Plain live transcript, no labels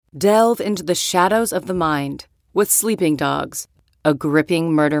Delve into the shadows of the mind with Sleeping Dogs, a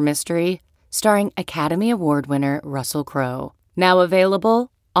gripping murder mystery starring Academy Award winner Russell Crowe. Now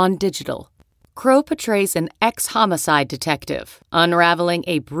available on digital. Crowe portrays an ex-homicide detective unraveling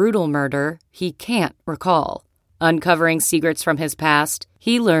a brutal murder he can't recall. Uncovering secrets from his past,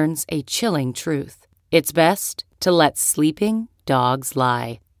 he learns a chilling truth. It's best to let sleeping dogs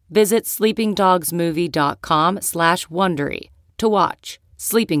lie. Visit sleepingdogsmovie.com/Wondery to watch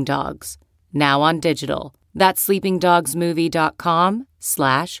Sleeping Dogs, now on digital. That's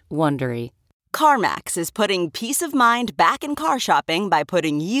sleepingdogsmovie.com/Wondery. CarMax is putting peace of mind back in car shopping by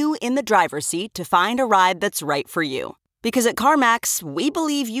putting you in the driver's seat to find a ride that's right for you. Because at CarMax, we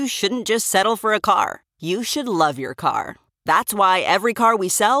believe you shouldn't just settle for a car. You should love your car. That's why every car we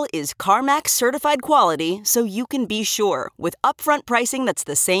sell is CarMax certified quality, so you can be sure with upfront pricing that's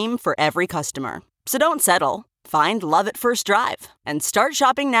the same for every customer. So don't settle. Find love at first drive and start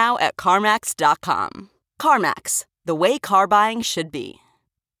shopping now at CarMax.com. CarMax, the way car buying should be.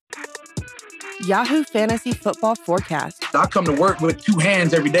 Yahoo Fantasy Football Forecast. I come to work with two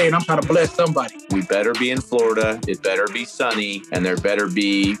hands every day, and I'm trying to bless somebody. We better be in Florida, it better be sunny, and there better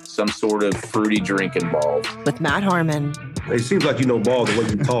be some sort of fruity drink involved. With Matt Harmon. It seems like you know ball the way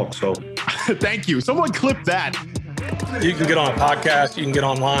you talk, so. Thank you. Someone clip that. You can get on a podcast, you can get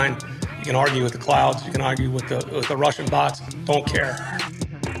online, you can argue with the clouds, you can argue with the Russian bots. Don't care.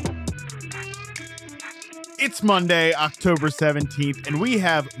 It's Monday, October 17th, and we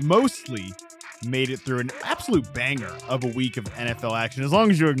have mostly made it through an absolute banger of a week of NFL action. As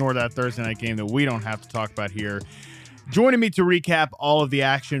long as you ignore that Thursday night game that we don't have to talk about here. Joining me to recap all of the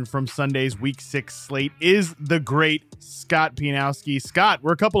action from Sunday's Week 6 slate is the great Scott Pianowski. Scott,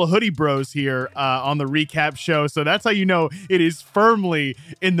 we're a couple of hoodie bros here on the recap show, so that's how you know it is firmly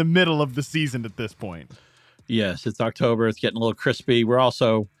in the middle of the season at this point. Yes, it's October. It's getting a little crispy. We're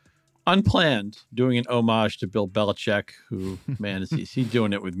also unplanned doing an homage to Bill Belichick, who, man, is he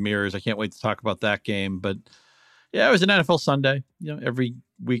doing it with mirrors. I can't wait to talk about that game. But yeah, it was an NFL Sunday. You know, every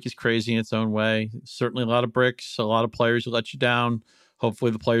week is crazy in its own way. Certainly a lot of bricks, a lot of players who let you down.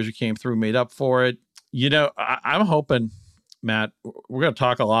 Hopefully the players who came through made up for it. You know, I'm hoping, Matt, we're going to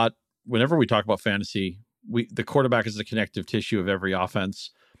talk a lot. Whenever we talk about fantasy, the quarterback is the connective tissue of every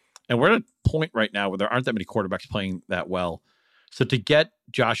offense. And we're at a point right now where there aren't that many quarterbacks playing that well. So to get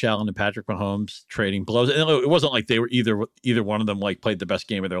Josh Allen and Patrick Mahomes trading blows, and it wasn't like they were either one of them like played the best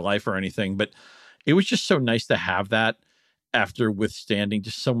game of their life or anything, but it was just so nice to have that after withstanding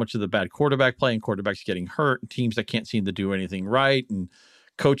just so much of the bad quarterback play and quarterbacks getting hurt and teams that can't seem to do anything right and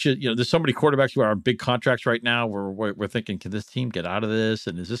coaches. You know, there's so many quarterbacks who are on big contracts right now where we're thinking, can this team get out of this?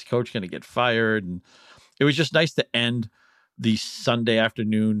 And is this coach going to get fired? And it was just nice to end the Sunday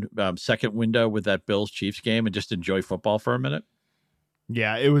afternoon second window with that Bills-Chiefs game and just enjoy football for a minute.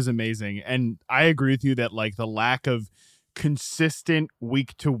 Yeah, it was amazing. And I agree with you that like the lack of consistent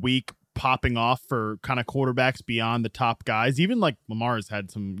week to week popping off for kind of quarterbacks beyond the top guys, even like Lamar's had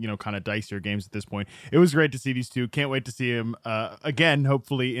some, you know, kind of dicier games at this point. It was great to see these two. Can't wait to see him again,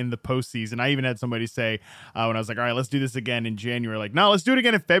 hopefully in the postseason. I even had somebody say when I was like, all right, let's do this again in January. Like, no, let's do it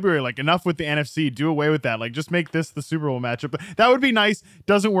again in February. Like, enough with the NFC. Do away with that. Like, just make this the Super Bowl matchup. That would be nice.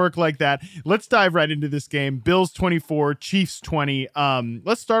 Doesn't work like that. Let's dive right into this game. Bills 24, Chiefs 20.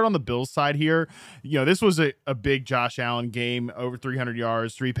 Let's start on the Bills side here. You know, this was a big Josh Allen game, over 300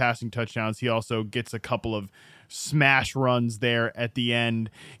 yards, 3 passing touchdowns. He also gets a couple of smash runs there at the end.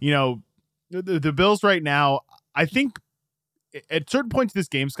 You know, the Bills right now, I think at certain points of this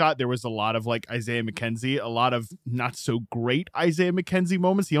game, Scott, there was a lot of like Isaiah McKenzie, a lot of not so great Isaiah McKenzie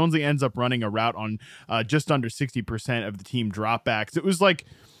moments. He only ends up running a route on just under 60% of the team dropbacks. It was like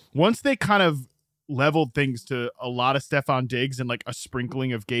once they kind of leveled things to a lot of Stephon Diggs and like a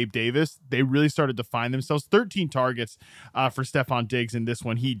sprinkling of Gabe Davis, they really started to find themselves. 13 targets for Stephon Diggs in this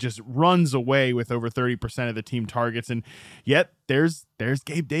one. He just runs away with over 30% of the team targets. And yet there's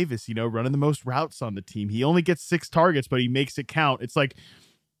Gabe Davis, you know, running the most routes on the team. He only gets 6 targets, but he makes it count. It's like,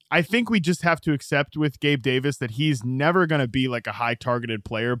 I think we just have to accept with Gabe Davis that he's never going to be like a high targeted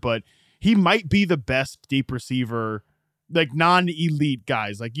player, but he might be the best deep receiver, like non-elite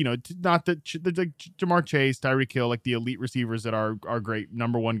guys, like, you know, not that like Jamar Chase, Tyreek Hill, like the elite receivers that are great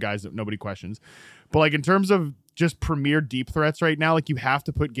number one guys that nobody questions. But like in terms of just premier deep threats right now, like you have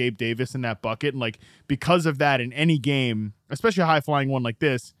to put Gabe Davis in that bucket. And like, because of that in any game, especially a high flying one like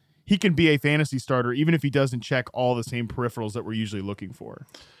this, he can be a fantasy starter, even if he doesn't check all the same peripherals that we're usually looking for.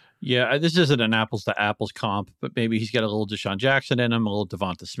 Yeah, this isn't an apples to apples comp, but maybe he's got a little Deshaun Jackson in him, a little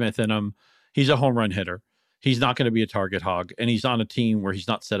Devonta Smith in him. He's a home run hitter. he's not going to be a target hog, and he's on a team where he's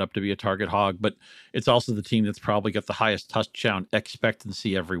not set up to be a target hog, but it's also the team that's probably got the highest touchdown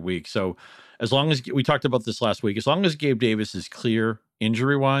expectancy every week. So as long as we talked about this last week, as long as Gabe Davis is clear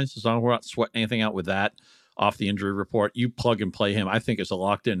injury wise, as long as we're not sweating anything out with that off the injury report, you plug and play him, I think, as a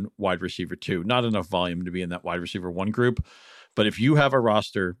locked in wide receiver 2. Not enough volume to be in that wide receiver 1 group. But if you have a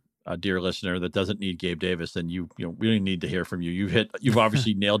roster, dear listener, that doesn't need Gabe Davis, then you really need to hear from you. You've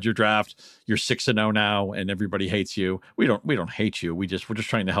obviously nailed your draft. You're 6-0 now, and everybody hates you. We don't hate you. We're just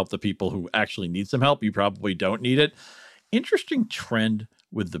trying to help the people who actually need some help. You probably don't need it. Interesting trend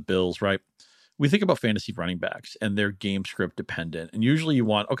with the Bills, right? We think about fantasy running backs and they're game script dependent. And usually I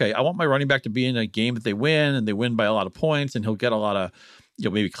want my running back to be in a game that they win, and they win by a lot of points, and he'll get a lot of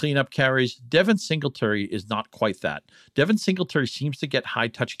maybe cleanup carries. Devin Singletary is not quite that. Devin Singletary seems to get high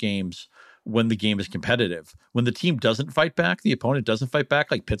touch games when the game is competitive. When the team doesn't fight back, the opponent doesn't fight back,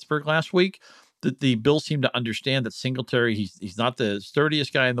 like Pittsburgh last week, the Bills seem to understand that Singletary, he's not the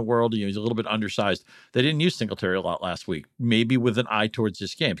sturdiest guy in the world. He's a little bit undersized. They didn't use Singletary a lot last week, maybe with an eye towards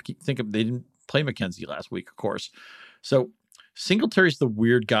this game. They didn't play McKenzie last week, of course. So Singletary's the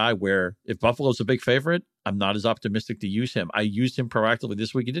weird guy where if Buffalo's a big favorite, I'm not as optimistic to use him. I used him proactively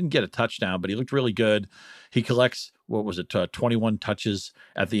this week. He didn't get a touchdown, but he looked really good. He collects, 21 touches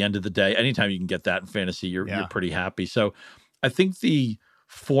at the end of the day. Anytime you can get that in fantasy, you're pretty happy. So I think the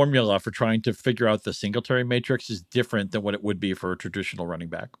formula for trying to figure out the Singletary matrix is different than what it would be for a traditional running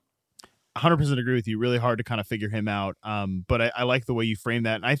back. 100% agree with you. Really hard to kind of figure him out. But I like the way you frame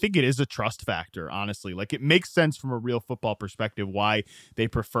that. And I think it is a trust factor, honestly. Like, it makes sense from a real football perspective why they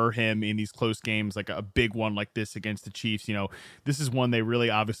prefer him in these close games, like a big one like this against the Chiefs. This is one they really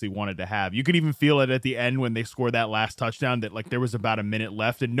obviously wanted to have. You could even feel it at the end when they scored that last touchdown that like there was about a minute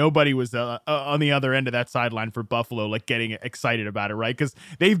left and nobody was on the other end of that sideline for Buffalo, like getting excited about it, right? Because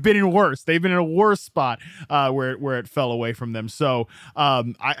they've been in worse. They've been in a worse spot where it fell away from them. So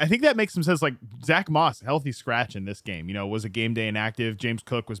I think that makes some sense. Like Zach Moss, healthy scratch in this game, was a game day inactive. James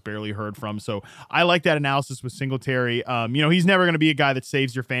Cook was barely heard from. So I like that analysis with Singletary. He's never going to be a guy that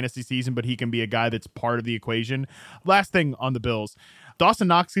saves your fantasy season, but he can be a guy that's part of the equation. Last thing on the Bills, Dawson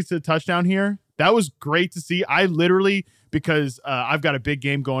Knox gets a touchdown here. That was great to see. I literally, because I've got a big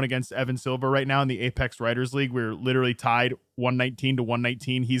game going against Evan Silva right now in the Apex Writers League. We're literally tied 119 to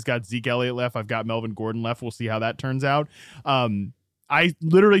 119. He's got Zeke Elliott left. I've got Melvin Gordon left. We'll see how that turns out. I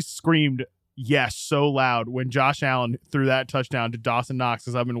literally screamed yes so loud when Josh Allen threw that touchdown to Dawson Knox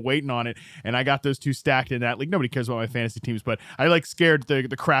because I've been waiting on it, and I got those two stacked in that league. Nobody cares about my fantasy teams, but I like scared the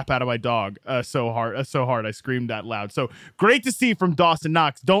crap out of my dog so hard I screamed that loud. So great to see from Dawson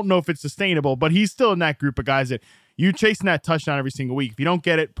Knox. Don't know if it's sustainable, but he's still in that group of guys that you chasing that touchdown every single week. If you don't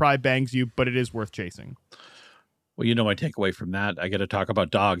get it, probably bangs you, but it is worth chasing. Well, my takeaway from that, I got to talk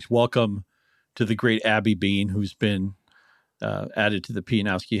about dogs. Welcome to the great Abby Bean, who's been added to the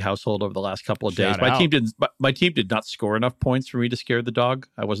Pianowski household over the last couple of days. My team did not score enough points for me to scare the dog.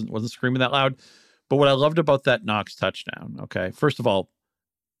 I wasn't screaming that loud. But what I loved about that Knox touchdown, okay, first of all,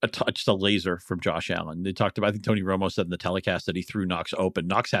 just a laser from Josh Allen. They talked about, I think Tony Romo said in the telecast that he threw Knox open.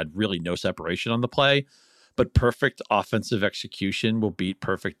 Knox had really no separation on the play, but perfect offensive execution will beat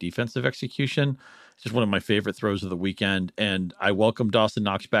perfect defensive execution. It's just one of my favorite throws of the weekend. And I welcome Dawson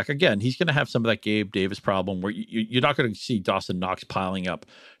Knox back. Again, he's going to have some of that Gabe Davis problem where you're not going to see Dawson Knox piling up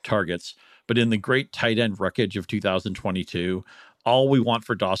targets. But in the great tight end wreckage of 2022, all we want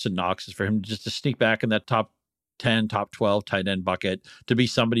for Dawson Knox is for him just to sneak back in that top 10, top 12 tight end bucket, to be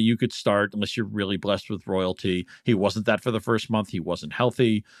somebody you could start unless you're really blessed with royalty. He wasn't that for the first month. He wasn't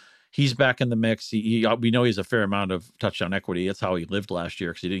healthy. He's back in the mix. We know he has a fair amount of touchdown equity. That's how he lived last year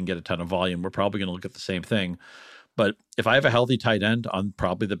because he didn't get a ton of volume. We're probably going to look at the same thing. But if I have a healthy tight end on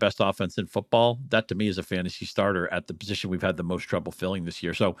probably the best offense in football, that to me is a fantasy starter at the position we've had the most trouble filling this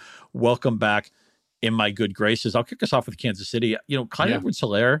year. So welcome back in my good graces. I'll kick us off with Kansas City. Clyde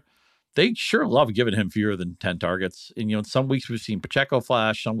Edwards-Helaire, they sure love giving him fewer than 10 targets. And, some weeks we've seen Pacheco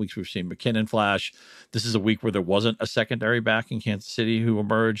flash. Some weeks we've seen McKinnon flash. This is a week where there wasn't a secondary back in Kansas City who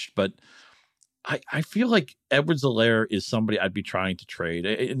emerged. But I feel like Edwards-Helaire is somebody I'd be trying to trade.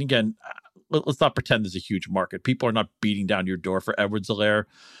 And again, let's not pretend there's a huge market. People are not beating down your door for Edwards-Helaire.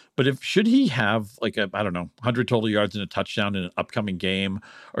 But should he have 100 total yards and a touchdown in an upcoming game,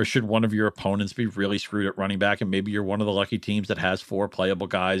 or should one of your opponents be really screwed at running back and maybe you're one of the lucky teams that has 4 playable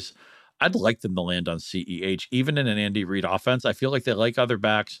guys? I'd like them to land on CEH, even in an Andy Reid offense. I feel like they like other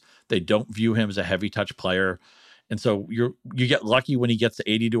backs. They don't view him as a heavy touch player. And so you get lucky when he gets to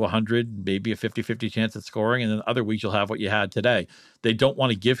 80 to 100, maybe a 50-50 chance at scoring. And then other weeks you'll have what you had today. They don't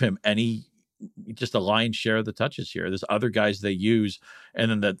want to give him any just a lion's share of the touches here. There's other guys they use, and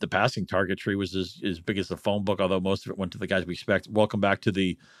then the passing target tree was as big as the phone book, although most of it went to the guys we expect. Welcome back to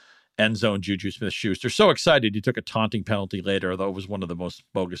the end zone, Juju Smith-Schuster. So excited he took a taunting penalty later, although it was one of the most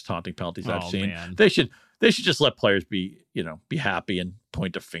bogus taunting penalties I've seen. Man. They should just let players be happy and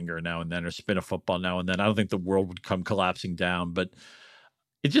point a finger now and then or spin a football now and then. I don't think the world would come collapsing down, but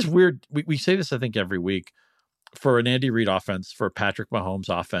it's just weird. We say this, I think, every week. For an Andy Reid offense, for a Patrick Mahomes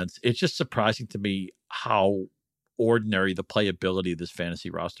offense, it's just surprising to me how ordinary the playability of this fantasy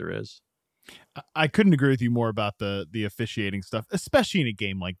roster is. I couldn't agree with you more about the officiating stuff, especially in a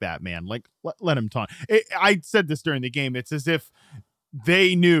game like that, man. Like, let him taunt. I said this during the game. It's as if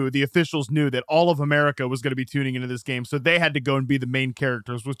the officials knew that all of America was going to be tuning into this game, so they had to go and be the main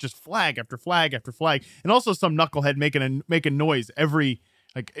characters with just flag after flag after flag, and also some knucklehead making noise every.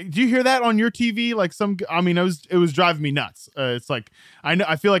 Like, do you hear that on your TV? Like it was driving me nuts. It's like,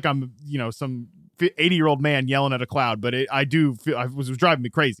 I feel like I'm, some 80-year-old man yelling at a cloud, but I do feel it was driving me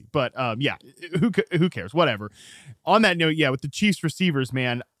crazy. But yeah, who cares? Whatever. On that note, yeah, with the Chiefs receivers,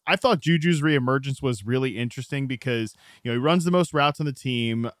 man, I thought Juju's reemergence was really interesting because, he runs the most routes on the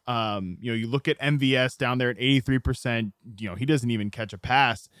team. You look at MVS down there at 83%, he doesn't even catch a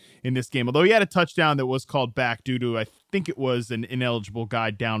pass in this game, although he had a touchdown that was called back due to, I think it was an ineligible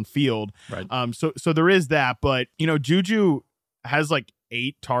guy downfield. Right. So there is that, but, Juju has like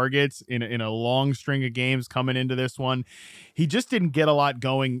 8 targets in a long string of games coming into this one. He just didn't get a lot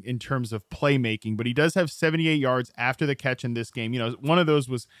going in terms of playmaking, but he does have 78 yards after the catch in this game. One of those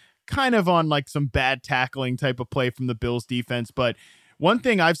was kind of on like some bad tackling type of play from the Bills defense. But one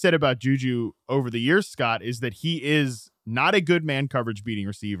thing I've said about Juju over the years, Scott, is that he is not a good man coverage beating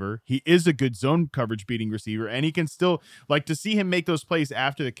receiver. He is a good zone coverage beating receiver, and he can still, like, to see him make those plays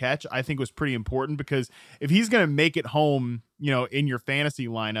after the catch, I think was pretty important, because if he's going to make it home, in your fantasy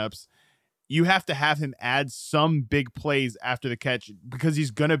lineups, you have to have him add some big plays after the catch, because he's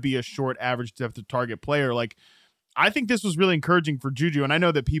going to be a short average depth of target player. Like, I think this was really encouraging for Juju, and I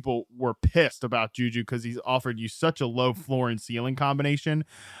know that people were pissed about Juju because he's offered you such a low floor and ceiling combination.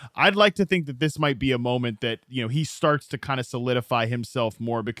 I'd like to think that this might be a moment that, he starts to kind of solidify himself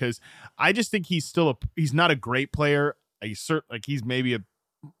more, because I just think he's not a great player. He's maybe a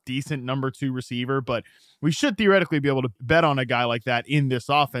decent number 2 receiver, but we should theoretically be able to bet on a guy like that in this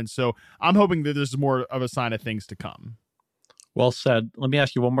offense. So I'm hoping that this is more of a sign of things to come. Well said. Let me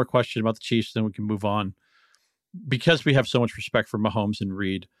ask you one more question about the Chiefs, then we can move on. Because we have so much respect for Mahomes and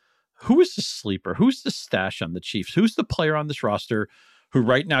Reid, who is the sleeper? Who's the stash on the Chiefs? Who's the player on this roster who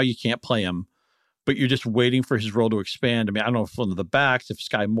right now you can't play him, but you're just waiting for his role to expand? I mean, I don't know if one of the backs, if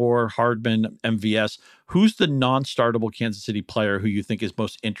Sky Moore, Hardman, MVS, who's the non-startable Kansas City player who you think is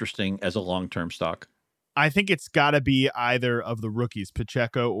most interesting as a long-term stock? I think it's got to be either of the rookies,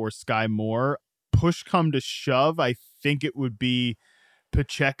 Pacheco or Sky Moore. Push come to shove, I think it would be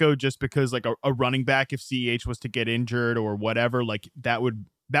Pacheco, just because like a running back, if CEH was to get injured or whatever, like that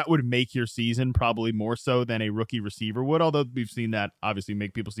would make your season probably more so than a rookie receiver would, although we've seen that obviously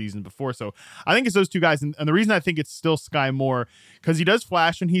make people's seasons before. So I think it's those two guys. And the reason I think it's still Sky Moore, because he does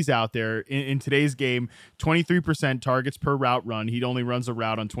flash when he's out there. In today's game, 23% targets per route run. He only runs a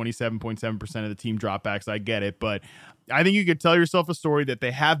route on 27.7% of the team dropbacks. I get it, but I think you could tell yourself a story that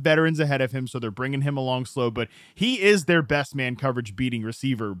they have veterans ahead of him, so they're bringing him along slow, but he is their best man coverage beating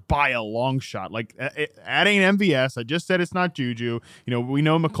receiver by a long shot. Like, adding MVS, I just said it's not Juju. We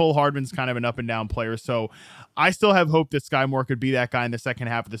know McCole Hardman's kind of an up and down player, so I still have hope that Sky Moore could be that guy in the second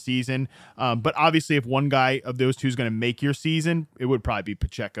half of the season. But obviously, if one guy of those two is going to make your season, it would probably be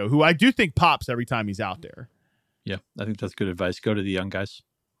Pacheco, who I do think pops every time he's out there. Yeah, I think that's good advice. Go to the young guys.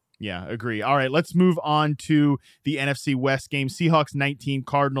 Yeah, agree. All right, let's move on to the NFC West game. Seahawks 19,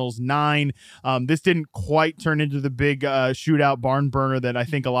 Cardinals 9. This didn't quite turn into the big shootout barn burner that I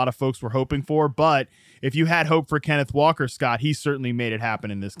think a lot of folks were hoping for, but if you had hope for Kenneth Walker, Scott, he certainly made it happen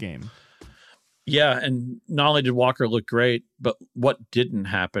in this game. Yeah, and not only did Walker look great, but what didn't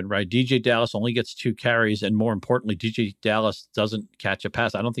happen, right? DJ Dallas only gets 2 carries, and more importantly, DJ Dallas doesn't catch a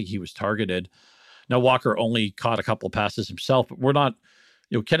pass. I don't think he was targeted. Now, Walker only caught a couple of passes himself, but we're not...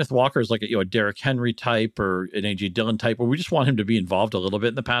 Kenneth Walker is like a Derrick Henry type or an A.J. Dillon type, where we just want him to be involved a little bit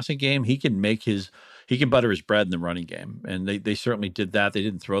in the passing game. He can butter his bread in the running game, and they certainly did that. They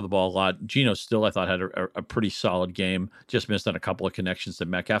didn't throw the ball a lot. Geno still, I thought, had a pretty solid game, just missed on a couple of connections to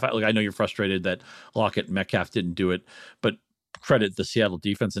Metcalf. I know you're frustrated that Lockett and Metcalf didn't do it, but credit the Seattle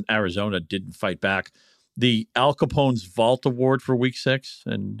defense, and Arizona didn't fight back. The Al Capone's Vault Award for Week 6,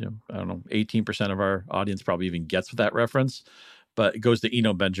 and I don't know, 18% of our audience probably even gets that reference. but it goes to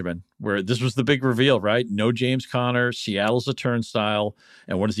Eno Benjamin, where this was the big reveal, right? No James Conner, Seattle's a turnstile.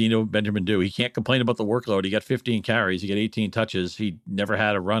 And what does Eno Benjamin do? He can't complain about the workload. He got 15 carries. He got 18 touches. He never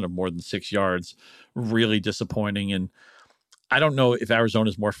had a run of more than 6 yards. Really disappointing. And I don't know if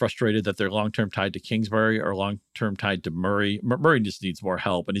Arizona's more frustrated that they're long-term tied to Kingsbury or long-term tied to Murray. Murray just needs more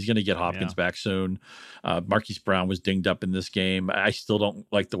help, and he's going to get Hopkins back soon. Marquise Brown was dinged up in this game. I still don't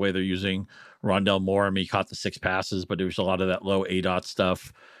like the way they're using Rondell Moore. I mean, he caught the 6 passes, but there was a lot of that low ADOT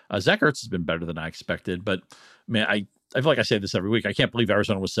stuff. Zach Ertz has been better than I expected, but man, I feel like I say this every week. I can't believe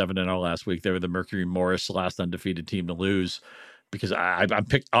Arizona was 7-0 last week. They were the Mercury Morris last undefeated team to lose. Because I'm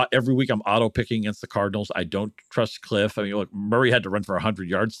picked every week. I'm auto picking against the Cardinals. I don't trust Cliff. I mean, look, Murray had to run for 100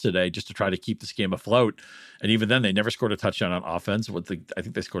 yards today just to try to keep this game afloat, and even then, they never scored a touchdown on offense. I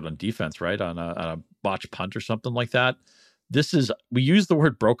think they scored on defense, right, on a botched punt or something like that. We use the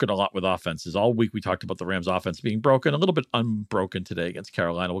word broken a lot with offenses. All week we talked about the Rams' offense being broken, a little bit unbroken today against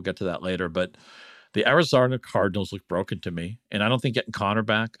Carolina. We'll get to that later, but the Arizona Cardinals look broken to me, and I don't think getting Connor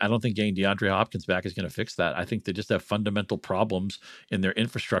back, I don't think getting DeAndre Hopkins back is going to fix that. I think they just have fundamental problems in their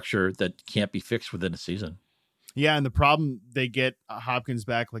infrastructure that can't be fixed within a season. Yeah, and the problem, they get Hopkins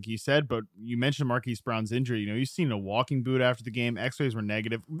back, like you said, but you mentioned Marquise Brown's injury. You know, you've seen a walking boot after the game. X-rays were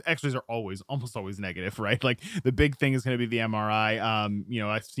negative. X-rays are almost always negative, right? Like, the big thing is going to be the MRI. You know,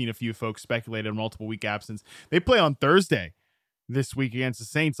 I've seen a few folks speculate on multiple week absence. They play on Thursday this week against the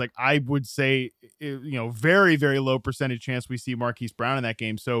Saints. Like, I would say, you know, very, very low percentage chance we see Marquise Brown in that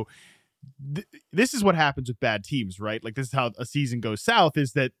game. So this is what happens with bad teams, right? Like, this is how a season goes south,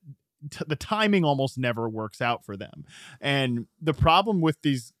 is that the timing almost never works out for them. And the problem with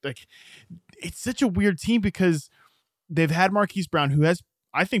these, like, it's such a weird team because they've had Marquise Brown, who has,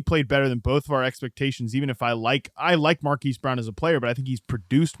 I think, played better than both of our expectations. Even if I like Marquise Brown as a player, but I think he's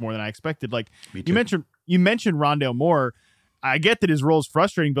produced more than I expected. Like, you mentioned Rondell Moore. I get that his role is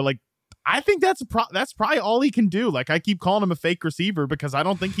frustrating, but like, I think that's probably all he can do. Like, I keep calling him a fake receiver because I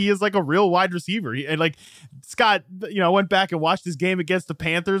don't think he is like a real wide receiver. And like, Scott, you know, I went back and watched his game against the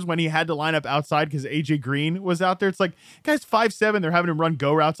Panthers when he had to line up outside because AJ Green was out there. It's like, guy's 5'7", they're having him run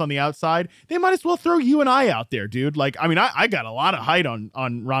go routes on the outside. They might as well throw you and I out there, dude. Like, I mean, I got a lot of height on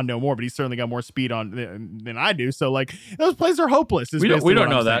Rondell Moore, but he's certainly got more speed than I do. So like, those plays are hopeless. We don't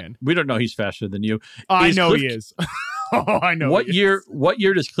know that. We don't know he's faster than you. I know he is. Oh, I know. What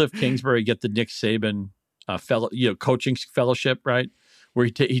year does Cliff Kingsbury get the Nick Saban coaching fellowship, right? Where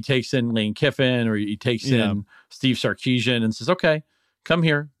he takes in Lane Kiffin, or he takes in Steve Sarkisian and says, "Okay, come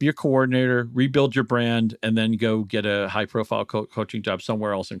here, be a coordinator, rebuild your brand, and then go get a high profile coaching job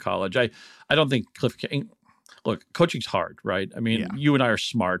somewhere else in college." I don't think Cliff look, coaching's hard, right? I mean, you and I are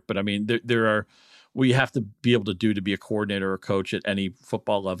smart, but I mean, there are. What you have to be able to do to be a coordinator or coach at any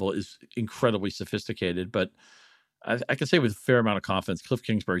football level is incredibly sophisticated, but I can say with a fair amount of confidence, Cliff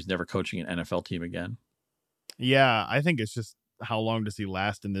Kingsbury's never coaching an NFL team again. Yeah, I think it's just how long does he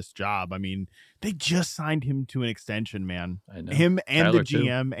last in this job? I mean, they just signed him to an extension, man. I know. Him and Tyler, the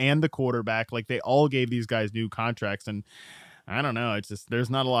GM too, and the quarterback, like, they all gave these guys new contracts, and I don't know. It's just, there's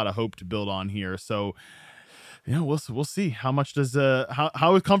not a lot of hope to build on here. So, you know, we'll see how much does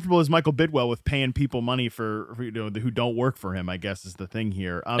how comfortable is Michael Bidwell with paying people money for you know, who don't work for him, I guess, is the thing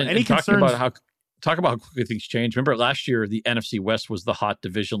here. Any concerns? Talk about how quickly things change. Remember last year, the NFC West was the hot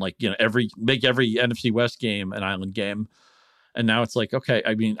division. Like, you know, make every NFC West game an island game. And now it's like, okay,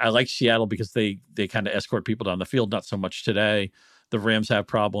 I mean, I like Seattle because they kind of escort people down the field. Not so much today. The Rams have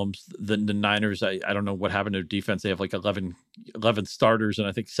problems. The Niners, I don't know what happened to their defense. They have like 11 starters, and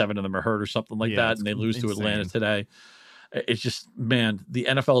I think 7 of them are hurt or something like that. And they lose to Atlanta today. It's just, man, the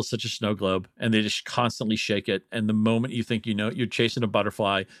NFL is such a snow globe, and they just constantly shake it. And the moment you think you know, you're chasing a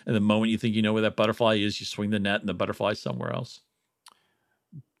butterfly, and the moment you think you know where that butterfly is, you swing the net and the butterfly's somewhere else.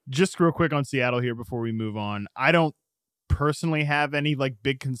 Just real quick on Seattle here before we move on. I don't personally have any like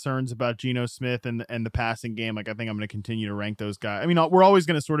big concerns about Geno Smith and the passing game. Like, I think I'm going to continue to rank those guys. I mean, we're always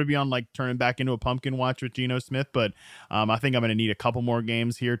going to sort of be on like turning back into a pumpkin watch with Geno Smith, but I think I'm going to need a couple more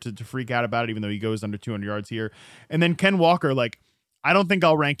games here to freak out about it, even though he goes under 200 yards here. And then Ken Walker, like, I don't think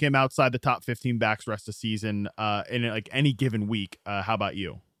I'll rank him outside the top 15 backs rest of season in like any given week. How about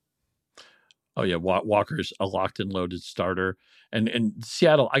you? Oh yeah, Walker's a locked and loaded starter, and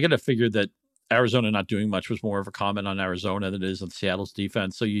Seattle, I got to figure that Arizona not doing much was more of a comment on Arizona than it is on Seattle's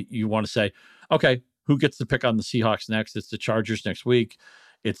defense. So you want to say, okay, who gets to pick on the Seahawks next? It's the Chargers next week.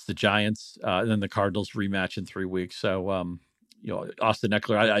 It's the Giants, and then the Cardinals rematch in 3 weeks. So, you know, Austin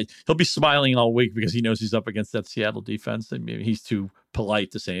Eckler, he'll be smiling all week because he knows he's up against that Seattle defense. And maybe he's too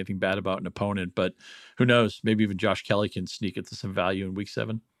polite to say anything bad about an opponent, but who knows? Maybe even Josh Kelly can sneak into some value in week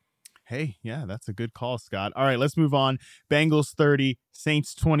 7. Hey, yeah, that's a good call, Scott. All right, let's move on. Bengals 30,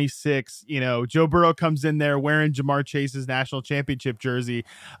 Saints 26. Joe Burrow comes in there wearing Jamar Chase's national championship jersey,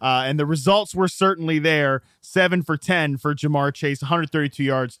 and the results were certainly there. 7 for 10 for Jamar Chase, 132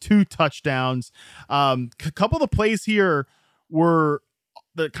 yards, 2 touchdowns. A couple of the plays here were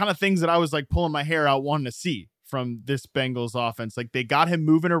the kind of things that I was like pulling my hair out wanting to see from this Bengals offense. Like, they got him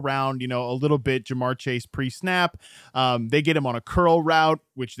moving around, a little bit, Jamar Chase pre-snap. They get him on a curl route,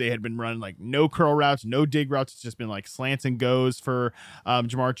 which they had been running like no curl routes, no dig routes. It's just been like slants and goes for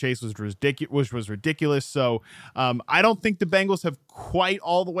Jamar Chase, which was ridiculous. So I don't think the Bengals have quite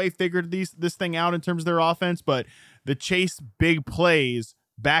all the way figured this thing out in terms of their offense, but the Chase big plays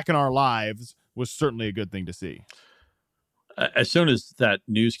back in our lives was certainly a good thing to see. As soon as that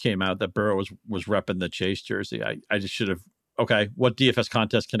news came out that Burrow was repping the Chase jersey, I just should have, okay, what DFS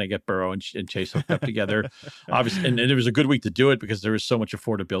contest can I get Burrow and Chase hooked up together? Obviously, and it was a good week to do it because there was so much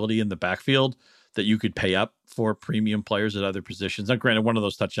affordability in the backfield that you could pay up for premium players at other positions. Now, granted, one of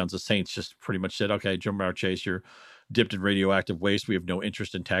those touchdowns, the Saints just pretty much said, okay, Jamar Chase, you're dipped in radioactive waste. We have no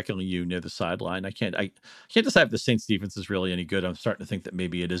interest in tackling you near the sideline. I can't decide if the Saints defense is really any good. I'm starting to think that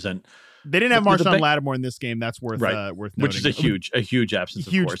maybe it isn't. They didn't have Marshawn Lattimore in this game. That's worth noting. Which is a huge absence.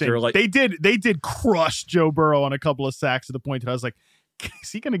 Of course, they did crush Joe Burrow on a couple of sacks to the point that I was like,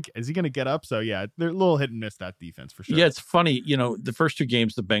 is he gonna get up? So yeah, they're a little hit and miss, that defense, for sure. Yeah, it's funny. The first 2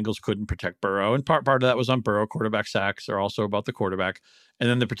 games the Bengals couldn't protect Burrow, and part of that was on Burrow. Quarterback sacks are also about the quarterback, and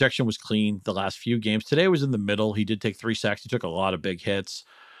then the protection was clean the last few games. Today was in the middle. He did take 3 sacks. He took a lot of big hits,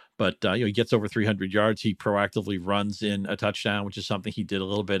 but he gets over 300 yards. He proactively runs in a touchdown, which is something he did a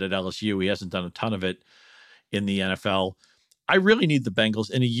little bit at LSU. He hasn't done a ton of it in the NFL. I really need the Bengals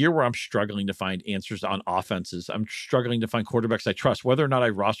in a year where I'm struggling to find answers on offenses. I'm struggling to find quarterbacks I trust. Whether or not I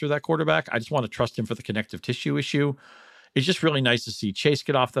roster that quarterback, I just want to trust him for the connective tissue issue. It's just really nice to see Chase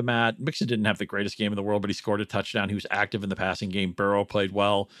get off the mat. Mixon didn't have the greatest game in the world, but he scored a touchdown. He was active in the passing game. Burrow played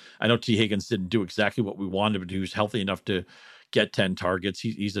well. I know T. Higgins didn't do exactly what we wanted, but he was healthy enough to get 10 targets.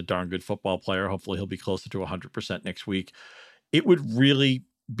 He's a darn good football player. Hopefully he'll be closer to 100% next week. It would really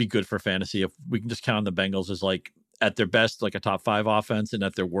be good for fantasy if we can just count on the Bengals as like, at their best, like a top 5 offense, and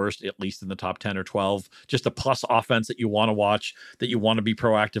at their worst, at least in the top 10 or 12, just a plus offense that you want to watch, that you want to be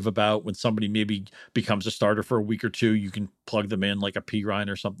proactive about. When somebody maybe becomes a starter for a week or 2, you can plug them in like a P. Ryan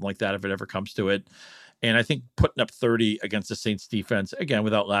or something like that if it ever comes to it. And I think putting up 30 against the Saints defense, again,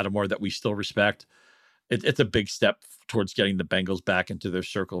 without Lattimore that we still respect, it's a big step towards getting the Bengals back into their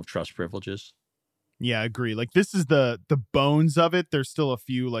circle of trust privileges. Yeah, I agree. Like, this is the bones of it. There's still a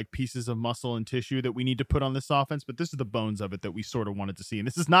few like pieces of muscle and tissue that we need to put on this offense, but this is the bones of it that we sort of wanted to see. And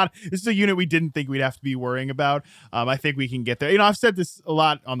this is a unit we didn't think we'd have to be worrying about. I think we can get there. I've said this a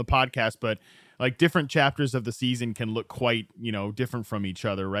lot on the podcast, but like, different chapters of the season can look quite, different from each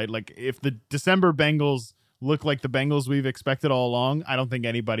other, right? Like, if the December Bengals look like the Bengals we've expected all along, I don't think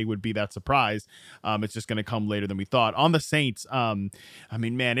anybody would be that surprised. It's just going to come later than we thought. On the Saints,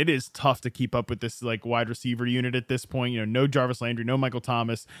 man, it is tough to keep up with this like wide receiver unit at this point. No Jarvis Landry, no Michael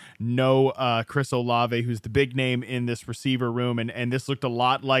Thomas, no Chris Olave, who's the big name in this receiver room. And this looked a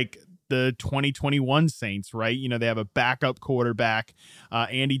lot like the 2021 Saints, right? They have a backup quarterback.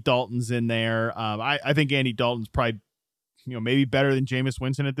 Andy Dalton's in there. I think Andy Dalton's probably maybe better than Jameis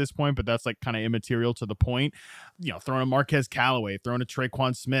Winston at this point, but that's like kind of immaterial to the point. Throwing a Marquez Callaway, throwing a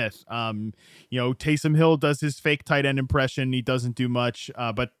Traquan Smith. Taysom Hill does his fake tight end impression. He doesn't do much,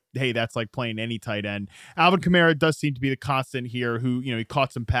 but hey, that's like playing any tight end. Alvin Kamara does seem to be the constant here, who, he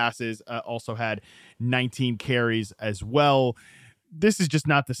caught some passes, also had 19 carries as well. This is just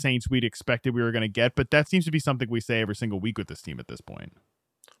not the Saints we'd expected we were going to get, but that seems to be something we say every single week with this team at this point.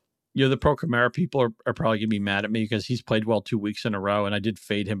 The pro Kamara people are probably going to be mad at me because he's played well 2 weeks in a row, and I did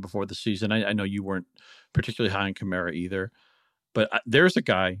fade him before the season. I know you weren't particularly high on Kamara either, but there's a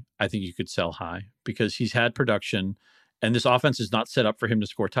guy I think you could sell high because he's had production, and this offense is not set up for him to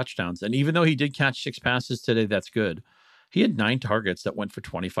score touchdowns. And even though he did catch 6 passes today, that's good. He had 9 targets that went for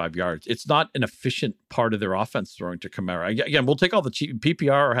 25 yards. It's not an efficient part of their offense throwing to Kamara. Again, we'll take all the cheap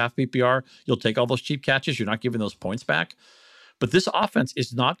PPR or half PPR. You'll take all those cheap catches. You're not giving those points back. But this offense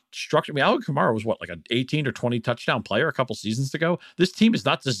is not structured. Alvin Kamara was like an 18 or 20 touchdown player a couple seasons ago. This team is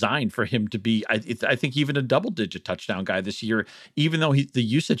not designed for him to be, I think, even a double-digit touchdown guy this year, even though the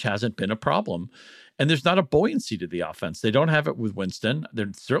usage hasn't been a problem. And there's not a buoyancy to the offense. They don't have it with Winston. They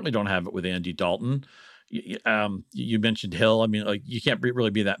certainly don't have it with Andy Dalton. You mentioned Hill. You can't really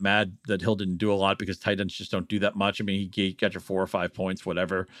be that mad that Hill didn't do a lot because tight ends just don't do that much. He got your 4 or 5 points,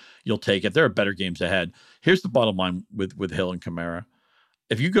 whatever. You'll take it. There are better games ahead. Here's the bottom line with Hill and Kamara.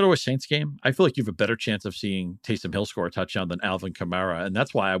 if you go to a Saints game, I feel like you have a better chance of seeing Taysom Hill score a touchdown than Alvin Kamara. And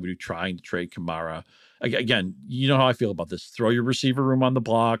that's why I would be trying to trade Kamara. Again, you know how I feel about this. Throw your receiver room on the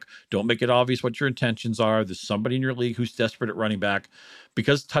block. Don't make it obvious what your intentions are. There's somebody in your league who's desperate at running back.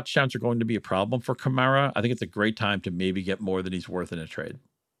 Because touchdowns are going to be a problem for Kamara, I think it's a great time to maybe get more than he's worth in a trade.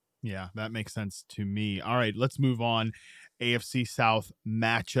 Yeah, that makes sense to me. All right, let's move on. AFC South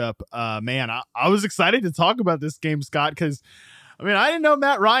matchup. Man, I was excited to talk about this game, Scott, because I mean, I didn't know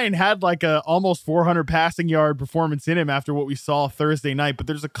Matt Ryan had like a almost 400 passing yard performance in him after what we saw Thursday night. But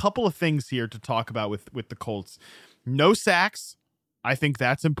there's a couple of things here to talk about with the Colts. No sacks. I think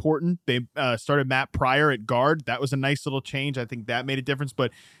that's important. They started Matt Pryor at guard. That was a nice little change. I think that made a difference. But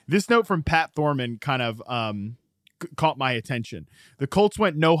this note from Pat Thorman kind of caught my attention. The Colts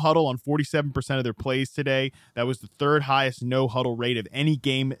went no huddle on 47% of their plays today. That was the third highest no huddle rate of any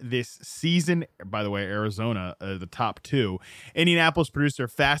game this season. By the way, Arizona, the top two. Indianapolis produced their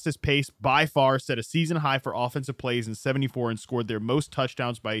fastest pace by far, set a season high for offensive plays in 74, and scored their most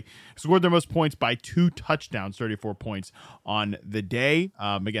points by 2 touchdowns, 34 points on the day.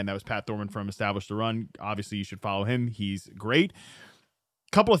 Again, that was Pat Thorman from Establish the Run. Obviously, you should follow him. He's great.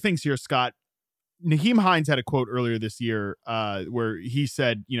 Couple of things here, Scott. Nyheim Hines had a quote earlier this year where he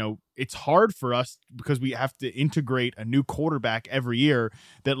said, it's hard for us because we have to integrate a new quarterback every year,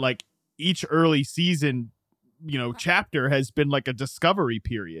 that like each early season, chapter has been like a discovery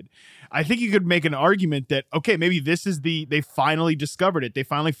period. I think you could make an argument that, okay, maybe this is they finally discovered it. They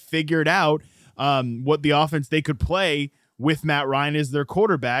finally figured out what the offense they could play with Matt Ryan as their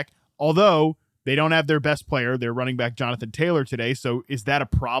quarterback, although they don't have their best player, their running back, Jonathan Taylor, today. So is that a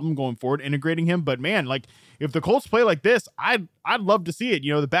problem going forward, integrating him? But man, like if the Colts play like this, I'd love to see it.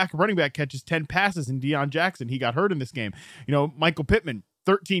 The backup running back catches 10 passes in Deion Jackson. He got hurt in this game. Michael Pittman,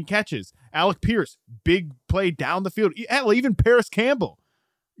 13 catches. Alec Pierce, big play down the field. Hell, even Paris Campbell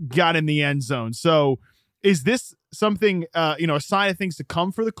got in the end zone. So is this something, a sign of things to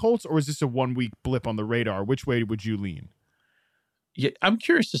come for the Colts, or is this a 1 week blip on the radar? Which way would you lean? Yeah, I'm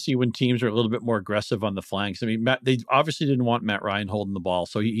curious to see when teams are a little bit more aggressive on the flanks. I mean, they obviously didn't want Matt Ryan holding the ball,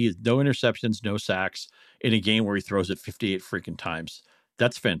 so he has no interceptions, no sacks in a game where he throws it 58 freaking times.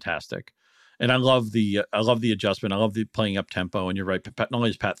 That's fantastic, and I love the adjustment. I love the playing up tempo. And you're right, not only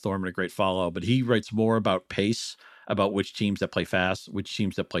is Pat Thorman a great follow, but he writes more about pace, about which teams that play fast, which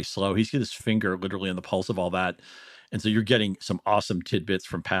teams that play slow. He's got his finger literally on the pulse of all that. And so you're getting some awesome tidbits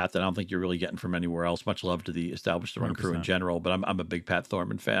from Pat that I don't think you're really getting from anywhere else. Much love to the Establish the Run 100%. Crew in general, but I'm a big Pat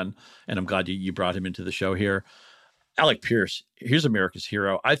Thorman fan, and I'm glad you brought him into the show here. Alec Pierce, here's America's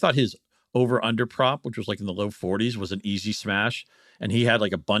hero. I thought his over-under prop, which was like in the low 40s, was an easy smash, and he had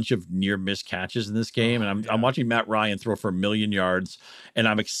like a bunch of near-miss catches in this game, and I'm watching Matt Ryan throw for 1 million yards, and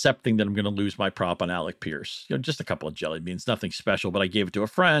I'm accepting that I'm going to lose my prop on Alec Pierce. Just a couple of jelly beans, nothing special, but I gave it to a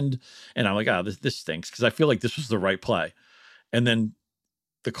friend, and I'm like, this stinks, because I feel like this was the right play. And then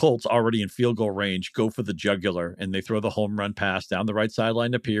the Colts, already in field goal range, go for the jugular, and they throw the home run pass down the right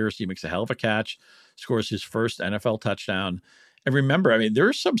sideline to Pierce. He makes a hell of a catch, scores his first NFL touchdown. And remember, I mean, there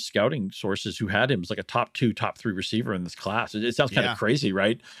are some scouting sources who had him as like a top 2, top 3 receiver in this class. It sounds kind of crazy,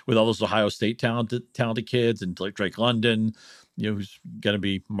 right? With all those Ohio State talented kids, and like Drake London, who's going to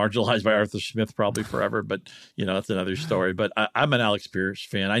be marginalized by Arthur Smith probably forever. But, that's another story. But I'm an Alex Pierce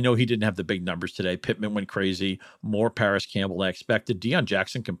fan. I know he didn't have the big numbers today. Pittman went crazy. More Paris Campbell than I expected. Deion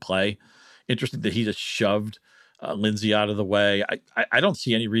Jackson can play. Interesting that he just shoved Lindsey out of the way. I don't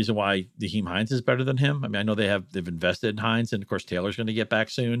see any reason why Nyheim Hines is better than him. I mean, I know they've invested in Hines, and of course Taylor's going to get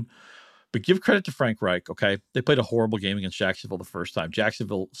back soon. But give credit to Frank Reich, okay? They played a horrible game against Jacksonville the first time.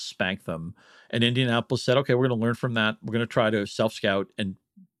 Jacksonville spanked them, and Indianapolis said, okay, we're going to learn from that. We're going to try to self-scout and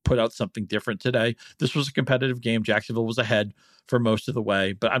put out something different today. This was a competitive game. Jacksonville was ahead for most of the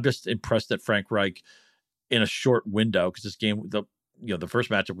way, but I'm just impressed that Frank Reich, in a short window, because this game, the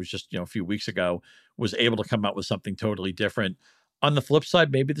first matchup was just, a few weeks ago, was able to come out with something totally different. On the flip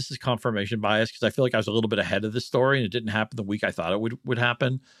side, maybe this is confirmation bias, because I feel like I was a little bit ahead of the story and it didn't happen the week I thought it would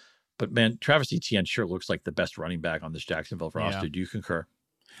happen. But man, Travis Etienne sure looks like the best running back on this Jacksonville roster. Do you concur?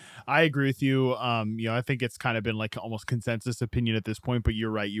 I agree with you. I think it's kind of been like almost consensus opinion at this point, but you're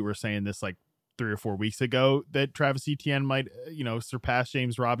right. You were saying this like 3 or 4 weeks ago that Travis Etienne might, surpass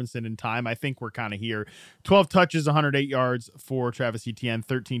James Robinson in time. I think we're kind of here. 12 touches, 108 yards for Travis Etienne,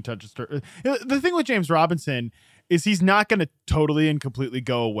 13 touches. The thing with James Robinson is he's not going to totally and completely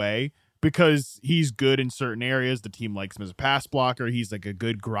go away, because he's good in certain areas. The team likes him as a pass blocker. He's like a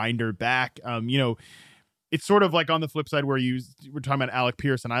good grinder back. It's sort of like on the flip side where you were talking about Alec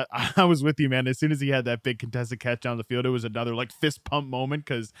Pierce, and I was with you, man. As soon as he had that big contested catch down the field, it was another like fist pump moment,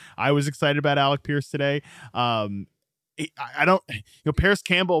 because I was excited about Alec Pierce today. I don't, Paris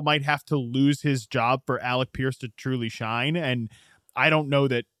Campbell might have to lose his job for Alec Pierce to truly shine. And I don't know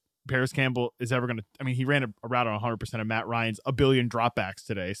that Paris Campbell is ever going to, I mean, he ran a route on 100% of Matt Ryan's a billion dropbacks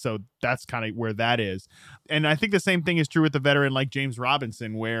today. So that's kind of where that is. And I think the same thing is true with the veteran like James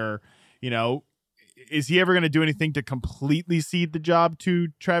Robinson, where, is he ever going to do anything to completely cede the job to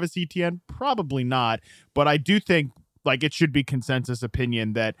Travis Etienne? Probably not. But I do think like it should be consensus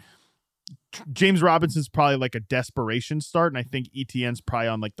opinion that James Robinson's probably like a desperation start. And I think Etienne's probably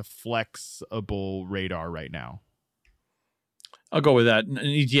on like the flexible radar right now. I'll go with that. And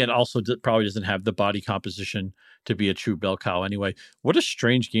Etienne also probably doesn't have the body composition to be a true bell cow anyway. What a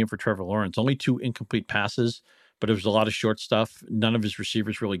strange game for Trevor Lawrence. Only 2 incomplete passes, but it was a lot of short stuff. None of his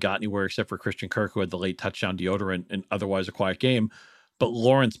receivers really got anywhere except for Christian Kirk, who had the late touchdown deodorant and otherwise a quiet game. But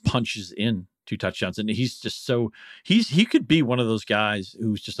Lawrence punches in 2 touchdowns, and he's just he could be one of those guys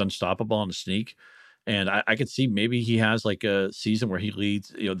who's just unstoppable on a sneak. And I could see maybe he has like a season where he leads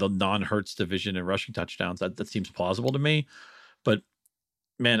the non-Hurts division in rushing touchdowns. That seems plausible to me. But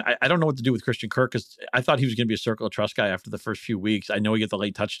man, I don't know what to do with Christian Kirk, because I thought he was going to be a circle of trust guy after the first few weeks. I know he got the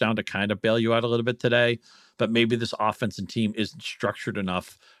late touchdown to kind of bail you out a little bit today, but maybe this offense and team isn't structured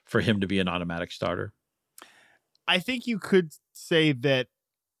enough for him to be an automatic starter. I think you could say that.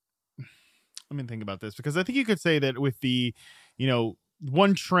 Let me think about this, because I think you could say that with the,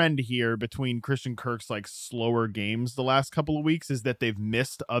 one trend here between Christian Kirk's like slower games the last couple of weeks is that they've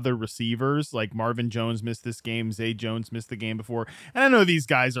missed other receivers. Like Marvin Jones missed this game. Zay Jones missed the game before. And I know these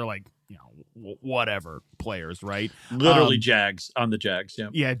guys are like, whatever players, right? Literally Jags on the Jags. Yeah.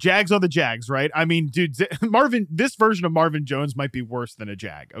 Yeah. Jags on the Jags, right? I mean, dude, this version of Marvin Jones might be worse than a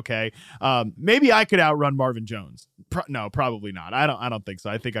Jag. Okay. Maybe I could outrun Marvin Jones. No, probably not. I don't think so.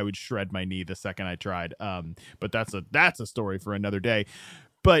 I think I would shred my knee the second I tried. But that's a story for another day.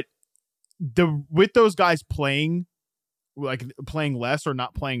 But with those guys playing less or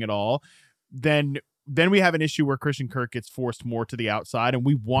not playing at all, then we have an issue where Christian Kirk gets forced more to the outside, and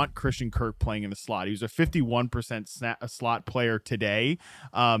we want Christian Kirk playing in the slot. He was a 51% slot player today.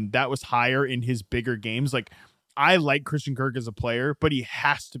 That was higher in his bigger games. Like, I like Christian Kirk as a player, but he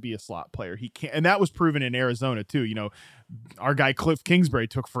has to be a slot player. He can't, and that was proven in Arizona too. Our guy Cliff Kingsbury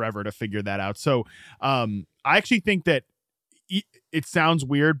took forever to figure that out. So I actually think that it sounds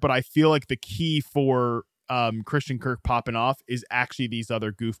weird, but I feel like the key for Christian Kirk popping off is actually these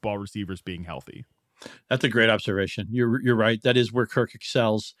other goofball receivers being healthy. That's a great observation. You're right. That is where Kirk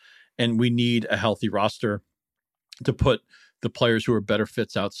excels, and we need a healthy roster to put the players who are better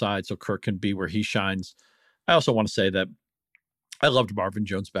fits outside so Kirk can be where he shines. I also want to say that I loved Marvin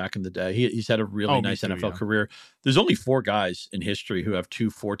Jones back in the day. He's had a really nice NFL career. There's only 4 guys in history who have 2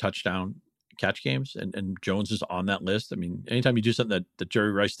 4-touchdown catch games, and Jones is on that list. I mean, anytime you do something that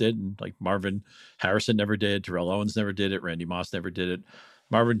Jerry Rice did, and like Marvin Harrison never did, Terrell Owens never did it, Randy Moss never did it,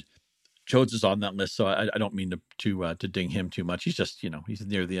 Marvin Jones is on that list. So I don't mean to ding him too much. He's just, he's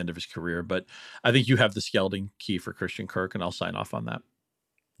near the end of his career. But I think you have the skeleton key for Christian Kirk, and I'll sign off on that.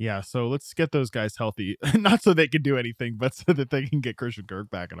 Yeah, so let's get those guys healthy, not so they can do anything, but so that they can get Christian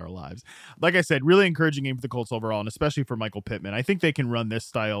Kirk back in our lives. Like I said, really encouraging game for the Colts overall, and especially for Michael Pittman. I think they can run this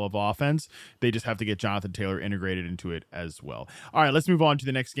style of offense. They just have to get Jonathan Taylor integrated into it as well. All right, let's move on to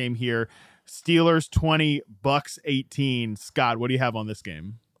the next game here. Steelers 20, Bucks 18. Scott, what do you have on this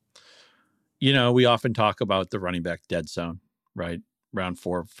game? We often talk about the running back dead zone, right? Round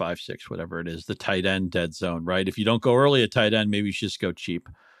 4, 5, 6, whatever it is, the tight end dead zone, right? If you don't go early at tight end, maybe you should just go cheap.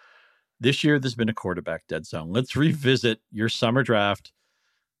 This year, there's been a quarterback dead zone. Let's revisit your summer draft.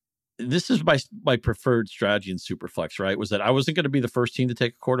 This is my preferred strategy in Superflex, right? Was that I wasn't going to be the first team to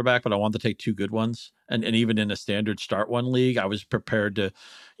take a quarterback, but I wanted to take 2 good ones. And even in a standard start one league, I was prepared to,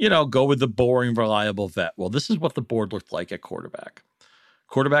 go with the boring, reliable vet. Well, this is what the board looked like at quarterback.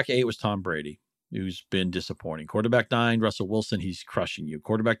 Quarterback 8 was Tom Brady, who's been disappointing. Quarterback 9, Russell Wilson, he's crushing you.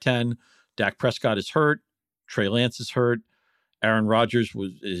 Quarterback 10, Dak Prescott is hurt. Trey Lance is hurt. Aaron Rodgers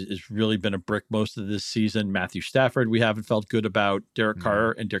has really been a brick most of this season. Matthew Stafford, we haven't felt good about. Derek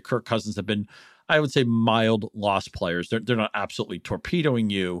Carr and Kirk Cousins have been, I would say, mild loss players. They're not absolutely torpedoing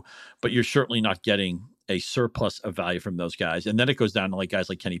you, but you're certainly not getting a surplus of value from those guys. And then it goes down to guys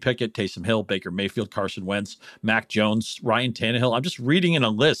like Kenny Pickett, Taysom Hill, Baker Mayfield, Carson Wentz, Mac Jones, Ryan Tannehill. I'm just reading in a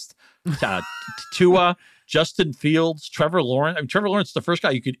list. Tua, Justin Fields, Trevor Lawrence. I mean, Trevor Lawrence is the first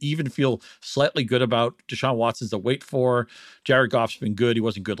guy you could even feel slightly good about. Deshaun Watson's to wait for. Jared Goff's been good. He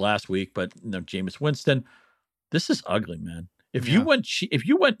wasn't good last week, but Jameis Winston. This is ugly, man. If you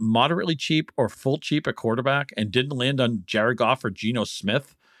went moderately cheap or full cheap at quarterback and didn't land on Jared Goff or Geno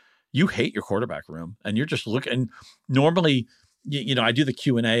Smith, you hate your quarterback room, and you're just looking. Normally, I do the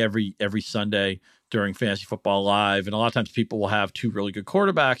Q&A every Sunday. during Fantasy Football Live. And a lot of times people will have two really good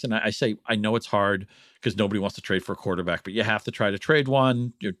quarterbacks. And I say, I know it's hard because nobody wants to trade for a quarterback, but you have to try to trade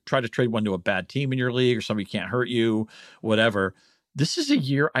one. You try to trade one to a bad team in your league or somebody can't hurt you, whatever. This is a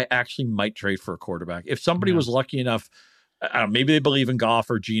year I actually might trade for a quarterback. If somebody was lucky enough, I don't know, maybe they believe in Goff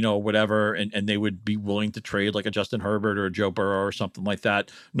or Geno or whatever, and they would be willing to trade like a Justin Herbert or a Joe Burrow or something like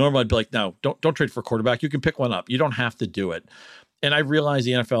that. Normally I'd be like, no, don't trade for a quarterback. You can pick one up. You don't have to do it. And I realize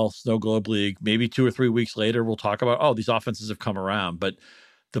the NFL Snow Globe League, maybe 2 or 3 weeks later, we'll talk about, oh, these offenses have come around. But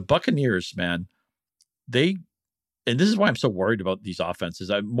the Buccaneers, man, and this is why I'm so worried about these offenses.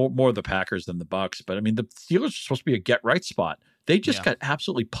 I'm more the Packers than the Bucs. But I mean, the Steelers are supposed to be a get right spot. They just got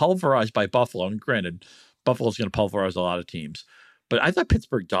absolutely pulverized by Buffalo. And granted, Buffalo's going to pulverize a lot of teams. But I thought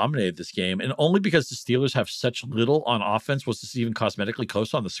Pittsburgh dominated this game. And only because the Steelers have such little on offense was this even cosmetically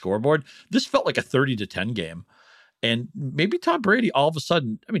close on the scoreboard. This felt like a 30-10 game. And maybe Tom Brady, all of a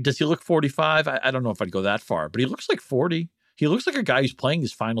sudden, I mean, does he look 45? I don't know if I'd go that far, but he looks like 40. He looks like a guy who's playing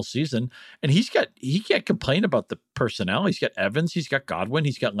his final season. And he can't complain about the personnel. He's got Evans, he's got Godwin,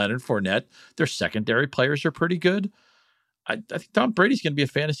 he's got Leonard Fournette. Their secondary players are pretty good. I think Tom Brady's going to be a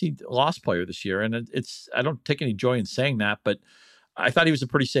fantasy loss player this year. And I don't take any joy in saying that, but I thought he was a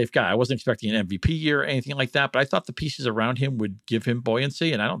pretty safe guy. I wasn't expecting an MVP year or anything like that, but I thought the pieces around him would give him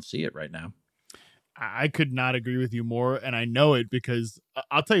buoyancy, and I don't see it right now. I could not agree with you more, and I know it because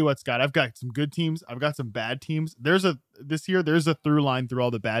I'll tell you what, Scott, I've got some good teams. I've got some bad teams. This year, there's a through line through all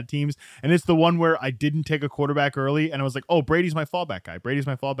the bad teams, and it's the one where I didn't take a quarterback early, and I was like, oh, Brady's my fallback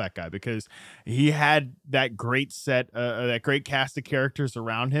guy because he had that great that great cast of characters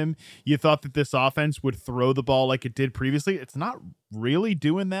around him. You thought that this offense would throw the ball like it did previously. It's not really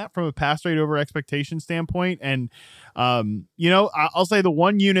doing that from a pass rate over expectation standpoint. And, I'll say the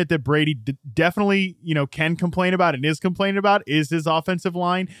one unit that Brady definitely, can complain about and is complaining about is his offensive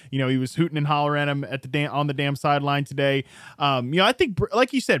line. He was hooting and hollering at him on the damn sideline today. I think,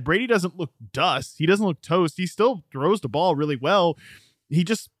 like you said, Brady doesn't look dust. He doesn't look toast. He still throws the ball really well. He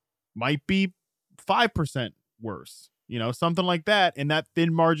just might be 5% worse, something like that. And that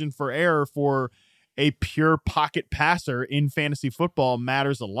thin margin for error for a pure pocket passer in fantasy football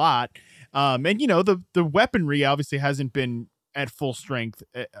matters a lot. And the weaponry obviously hasn't been at full strength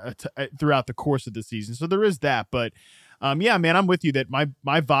throughout the course of the season. So there is that, but man, I'm with you that my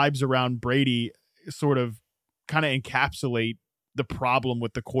vibes around Brady sort of kind of encapsulate the problem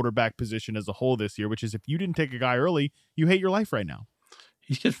with the quarterback position as a whole this year, which is if you didn't take a guy early, you hate your life right now.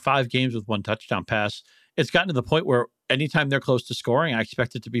 He's got 5 games with 1 touchdown pass. It's gotten to the point where anytime they're close to scoring, I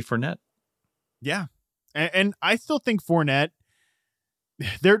expect it to be Fournette. Yeah. And I still think Fournette,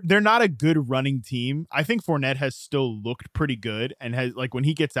 they're not a good running team. I think Fournette has still looked pretty good and has, like, when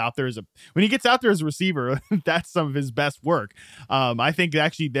he gets out there as a receiver, that's some of his best work. I think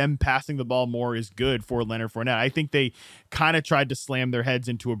actually them passing the ball more is good for Leonard Fournette. I think they kind of tried to slam their heads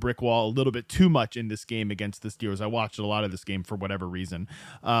into a brick wall a little bit too much in this game against the Steelers. I watched a lot of this game for whatever reason.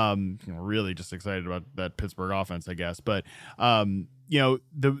 Really just excited about that Pittsburgh offense, I guess. But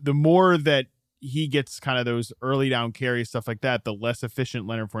the more that he gets kind of those early down carries, stuff like that, the less efficient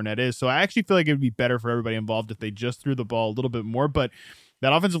Leonard Fournette is. So I actually feel like it would be better for everybody involved if they just threw the ball a little bit more. But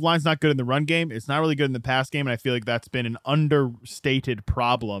that offensive line's not good in the run game. It's not really good in the pass game. And I feel like that's been an understated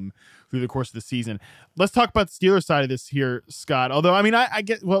problem through the course of the season. Let's talk about the Steelers side of this here, Scott. Although, I mean, I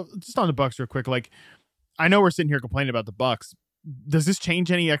get, well, just on the Bucs real quick. Like, I know we're sitting here complaining about the Bucs. Does this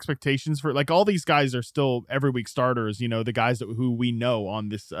change any expectations for, like, all these guys are still every week starters, the guys who we know on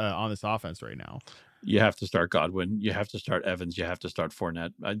this offense right now? You have to start Godwin. You have to start Evans. You have to start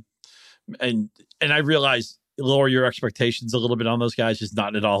Fournette. And I realize lower your expectations a little bit on those guys is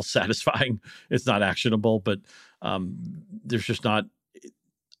not at all satisfying. It's not actionable, but there's just not.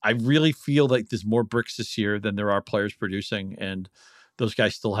 I really feel like there's more bricks this year than there are players producing, and those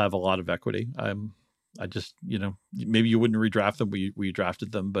guys still have a lot of equity. I just, maybe you wouldn't redraft them. We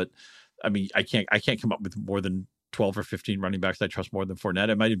drafted them, but I mean, I can't come up with more than 12 or 15 running backs I trust more than Fournette.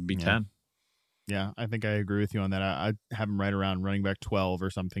 It might even be 10. Yeah, I think I agree with you on that. I have him right around running back 12 or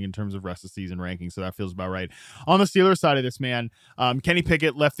something in terms of rest of season ranking, so that feels about right. On the Steelers side of this, man, Kenny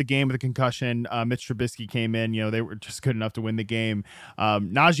Pickett left the game with a concussion. Mitch Trubisky came in. They were just good enough to win the game.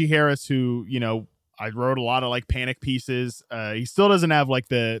 Najee Harris, who, I wrote a lot of like panic pieces. He still doesn't have like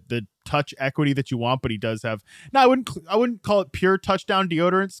the touch equity that you want, but he does have. No, I wouldn't call it pure touchdown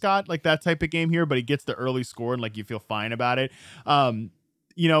deodorant, Scott, like that type of game here. But he gets the early score and like you feel fine about it.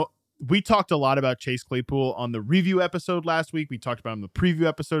 We talked a lot about Chase Claypool on the review episode last week. We talked about him in the preview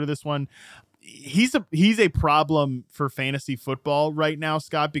episode of this one. He's a problem for fantasy football right now,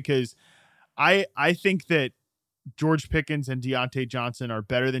 Scott, because I think that George Pickens and Deontay Johnson are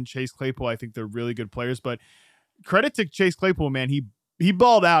better than Chase Claypool. I think they're really good players, but credit to Chase Claypool, man. He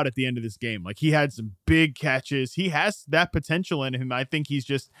balled out at the end of this game. Like, he had some big catches. He has that potential in him. I think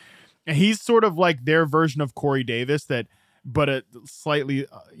he's sort of like their version of Corey Davis, but a slightly,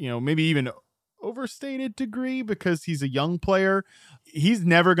 maybe even overstated degree, because he's a young player. He's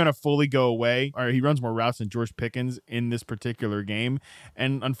never going to fully go away. Or he runs more routes than George Pickens in this particular game.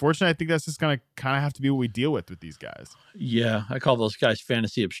 And unfortunately, I think that's just going to kind of have to be what we deal with these guys. Yeah, I call those guys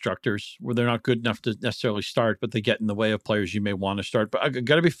fantasy obstructors, where they're not good enough to necessarily start, but they get in the way of players you may want to start. But I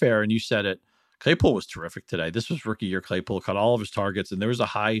got to be fair, and you said it, Claypool was terrific today. This was rookie year Claypool, caught all of his targets, and there was a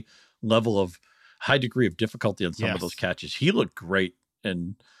high degree of difficulty on some of those catches. He looked great,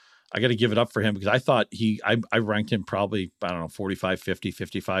 and I got to give it up for him, because I thought I ranked him probably, 45, 50,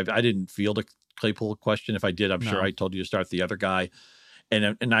 55. I didn't field a Claypool question. If I did, I'm sure I told you to start the other guy.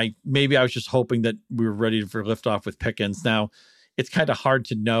 And I was just hoping that we were ready for liftoff with Pickens. Now, it's kind of hard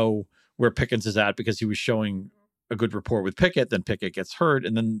to know where Pickens is at, because he was showing a good rapport with Pickett, then Pickett gets hurt,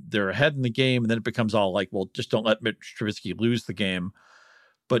 and then they're ahead in the game, and then it becomes all like, well, just don't let Mitch Trubisky lose the game.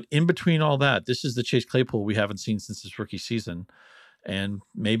 But in between all that, this is the Chase Claypool we haven't seen since his rookie season. And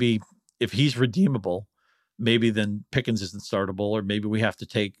maybe if he's redeemable, maybe then Pickens isn't startable, or maybe we have to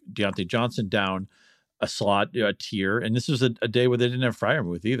take Deontay Johnson down a slot, a tier. And this was a day where they didn't have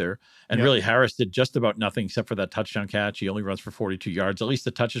Freiermuth either. And really, Harris did just about nothing except for that touchdown catch. He only runs for 42 yards. At least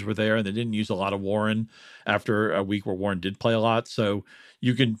the touches were there, and they didn't use a lot of Warren after a week where Warren did play a lot. So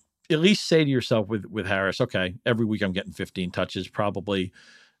you can at least say to yourself with Harris, okay, every week I'm getting 15 touches, probably.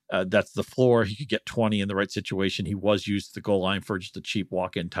 That's the floor. He could get 20 in the right situation. He was used at the goal line for just a cheap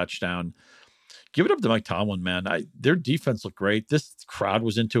walk-in touchdown. Give it up to Mike Tomlin, man. Their defense looked great. This crowd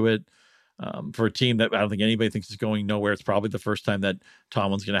was into it. For a team that I don't think anybody thinks is going nowhere. It's probably the first time that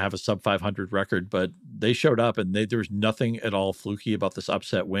Tomlin's going to have a sub 500 record, but they showed up, and there was nothing at all fluky about this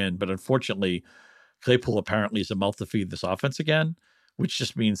upset win. But unfortunately, Claypool apparently is a mouth to feed this offense again, which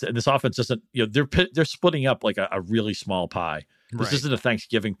just means that this offense doesn't, they're splitting up like a really small pie. This isn't a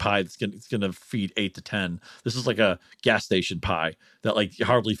Thanksgiving pie that's going to feed 8 to 10. This is like a gas station pie that like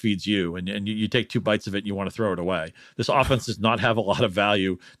hardly feeds you, and you take 2 bites of it and you want to throw it away. This offense does not have a lot of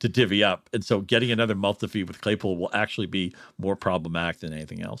value to divvy up, and so getting another mouth to feed with Claypool will actually be more problematic than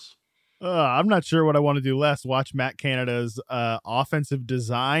anything else. I'm not sure what I want to do less. Watch Matt Canada's offensive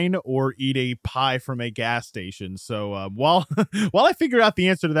design or eat a pie from a gas station. So while I figure out the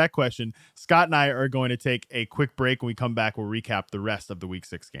answer to that question, Scott and I are going to take a quick break. When we come back, we'll recap the rest of the Week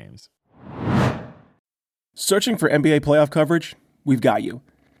 6 games. Searching for NBA playoff coverage? We've got you.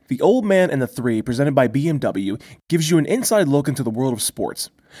 The Old Man and the Three, presented by BMW, gives you an inside look into the world of sports.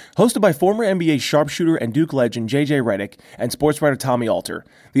 Hosted by former NBA sharpshooter and Duke legend J.J. Redick and sports writer Tommy Alter,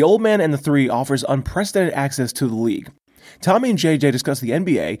 The Old Man and the Three offers unprecedented access to the league. Tommy and J.J. discuss the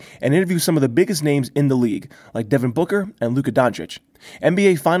NBA and interview some of the biggest names in the league, like Devin Booker and Luka Doncic.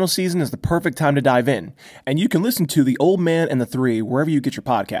 NBA final season is the perfect time to dive in, and you can listen to The Old Man and the Three wherever you get your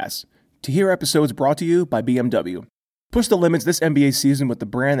podcasts. To hear episodes brought to you by BMW. Push the limits this NBA season with the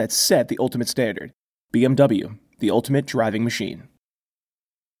brand that set the ultimate standard. BMW, the ultimate driving machine.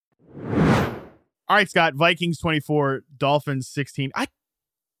 All right, Scott, Vikings 24, Dolphins 16.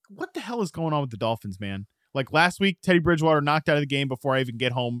 What the hell is going on with the Dolphins, man? Like last week, Teddy Bridgewater knocked out of the game before I even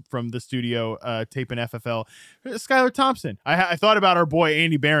get home from the studio taping FFL. Skylar Thompson. I thought about our boy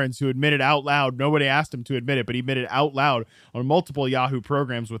Andy Behrens, who admitted out loud, nobody asked him to admit it, but he admitted out loud on multiple Yahoo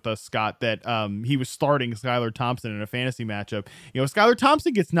programs with us, Scott, that he was starting Skylar Thompson in a fantasy matchup. Skylar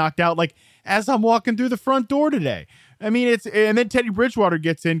Thompson gets knocked out like as I'm walking through the front door today. I mean, and then Teddy Bridgewater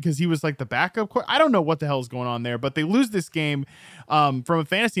gets in because he was like the backup. I don't know what the hell is going on there, but they lose this game. From a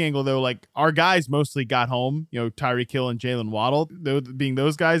fantasy angle, though, like our guys mostly got home, Tyreek Hill and Jalen Waddle, being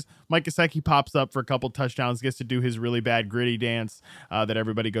those guys. Mike Gesicki pops up for a couple touchdowns, gets to do his really bad gritty dance that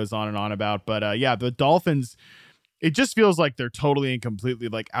everybody goes on and on about. But the Dolphins, it just feels like they're totally and completely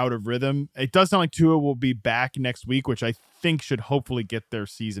like out of rhythm. It does sound like Tua will be back next week, which I think should hopefully get their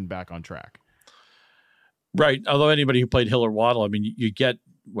season back on track. Right. Although anybody who played Hill or Waddle, I mean, you get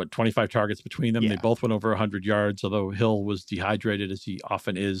 25 targets between them. Yeah. They both went over 100 yards, although Hill was dehydrated, as he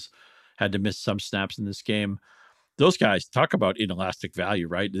often is, had to miss some snaps in this game. Those guys, talk about inelastic value,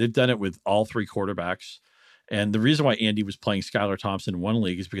 right? They've done it with all 3 quarterbacks. And the reason why Andy was playing Skylar Thompson in one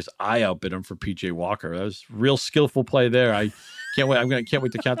league is because I outbid him for PJ Walker. That was real skillful play there. I can't wait. Can't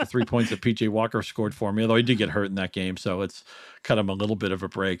wait to count the 3 points that PJ Walker scored for me, although he did get hurt in that game. So it's cut him a little bit of a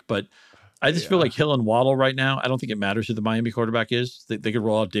break. But I just feel like Hill and Waddle right now, I don't think it matters who the Miami quarterback is. They could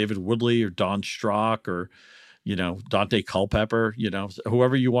roll out David Woodley or Don Strock or, Dante Culpepper,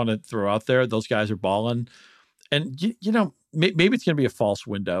 whoever you want to throw out there. Those guys are balling. And, maybe it's going to be a false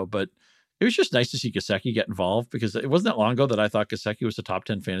window, but it was just nice to see Gesicki get involved because it wasn't that long ago that I thought Gesicki was a top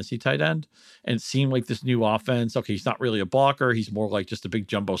 10 fantasy tight end. And it seemed like this new offense, okay, he's not really a blocker. He's more like just a big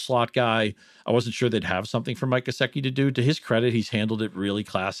jumbo slot guy. I wasn't sure they'd have something for Mike Gesicki to do. To his credit, he's handled it really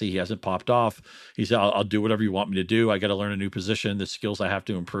classy. He hasn't popped off. He said, I'll do whatever you want me to do. I got to learn a new position. The skills I have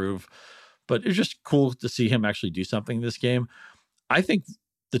to improve. But it's just cool to see him actually do something in this game. I think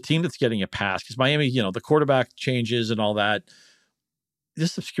the team that's getting a pass, because Miami, the quarterback changes and all that,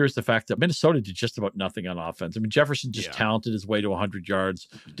 this obscures the fact that Minnesota did just about nothing on offense. I mean, Jefferson just talented his way to 100 yards.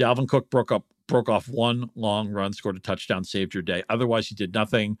 Dalvin Cook broke off one long run, scored a touchdown, saved your day. Otherwise, he did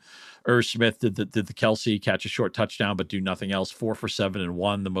nothing. Irv Smith did the Kelsey catch a short touchdown, but do nothing else. 4 for 7 and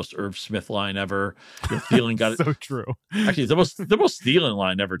 1, the most Irv Smith line ever. Thielen got so true. Actually, the most Thielen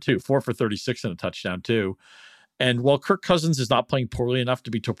line ever too. 4 for 36 and a touchdown too. And while Kirk Cousins is not playing poorly enough to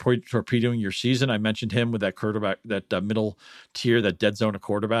be torpedoing your season, I mentioned him with that quarterback, that middle tier, that dead zone of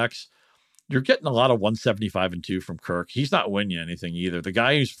quarterbacks. You're getting a lot of 175 and 2 from Kirk. He's not winning you anything either. The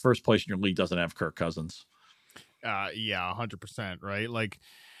guy who's first place in your league doesn't have Kirk Cousins. Yeah, 100%. Right. Like,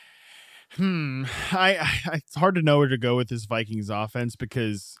 it's hard to know where to go with this Vikings offense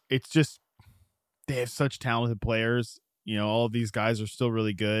because it's just, they have such talented players. All of these guys are still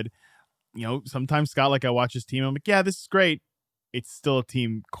really good. Sometimes Scott, like I watch his team, I'm like, yeah, this is great. It's still a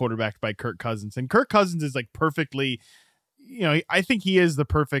team quarterbacked by Kirk Cousins. And Kirk Cousins is like perfectly, I think he is the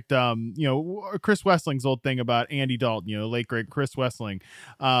perfect, Chris Wessling's old thing about Andy Dalton, late great Chris Wessling,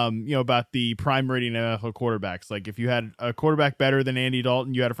 about the prime rating NFL quarterbacks. Like if you had a quarterback better than Andy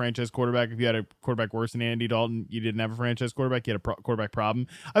Dalton, you had a franchise quarterback. If you had a quarterback worse than Andy Dalton, you didn't have a franchise quarterback. You had a quarterback problem.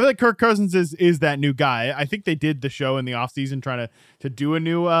 I feel like Kirk Cousins is that new guy. I think they did the show in the offseason trying to do a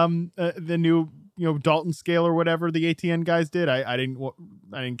new, the new, Dalton scale or whatever the ATN guys did. I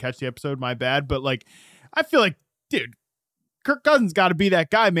didn't catch the episode. My bad. But like, I feel like, dude, Kirk Cousins got to be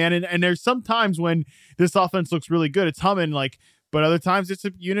that guy, man. And there's some times when this offense looks really good, it's humming, but other times it's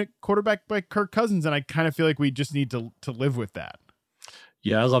a unit quarterback by Kirk Cousins. And I kind of feel like we just need to live with that.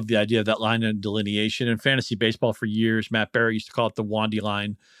 Yeah, I love the idea of that line and delineation. In fantasy baseball for years, Matt Barry used to call it the Wandy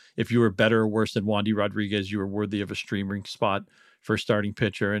line. If you were better or worse than Wandy Rodriguez, you were worthy of a streaming spot for starting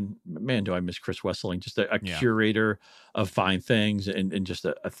pitcher. And man, do I miss Chris Wesseling, just a curator of fine things and just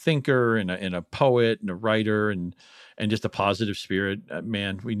a thinker and a poet and a writer and just a positive spirit.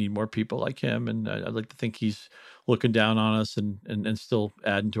 Man, we need more people like him. And I'd like to think he's looking down on us and still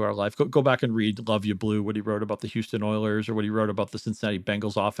adding to our life. Go back and read Love You Blue, what he wrote about the Houston Oilers or what he wrote about the Cincinnati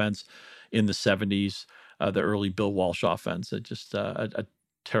Bengals offense in the 70s, the early Bill Walsh offense. It just a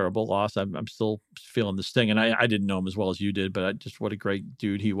terrible loss. I'm still feeling the sting. And I didn't know him as well as you did, but what a great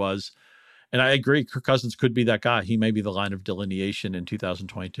dude he was. And I agree, Kirk Cousins could be that guy. He may be the line of delineation in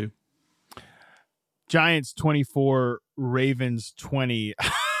 2022. Giants 24, Ravens 20.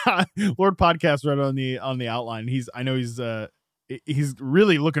 Lord Podcast read on the outline. I know he's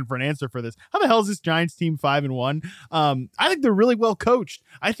really looking for an answer for this. How the hell is this Giants team 5-1? I think they're really well coached.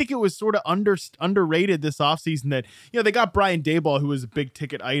 I think it was sort of underrated this offseason that, they got Brian Daboll, who was a big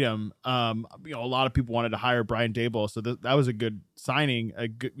ticket item. A lot of people wanted to hire Brian Daboll. So that was a good signing, a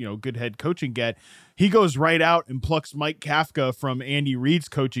good, good head coaching get. He goes right out and plucks Mike Kafka from Andy Reid's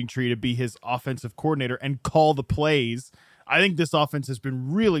coaching tree to be his offensive coordinator and call the plays. I think this offense has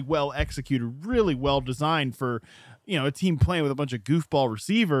been really well executed, really well designed for, a team playing with a bunch of goofball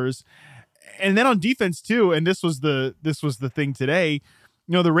receivers. And then on defense too, and this was the thing today,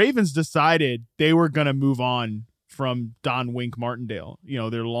 the Ravens decided they were going to move on from Don Wink Martindale,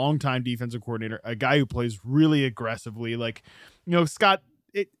 their longtime defensive coordinator, a guy who plays really aggressively. Like, Scott,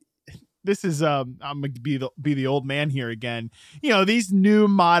 this is I'm gonna be the old man here again. These new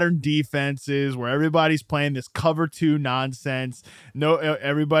modern defenses where everybody's playing this cover 2 nonsense. No,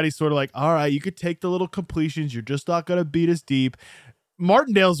 everybody's sort of like, all right, you could take the little completions. You're just not gonna beat us deep.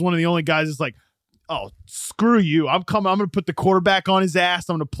 Martindale's one of the only guys that's like, oh, screw you. I'm gonna put the quarterback on his ass.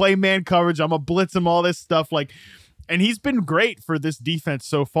 I'm gonna play man coverage. I'm gonna blitz him, all this stuff. And he's been great for this defense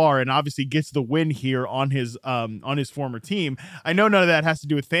so far, and obviously gets the win here on his former team. I know none of that has to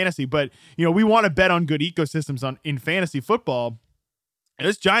do with fantasy, but we want to bet on good ecosystems in fantasy football. And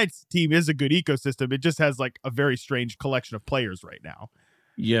this Giants team is a good ecosystem. It just has like a very strange collection of players right now.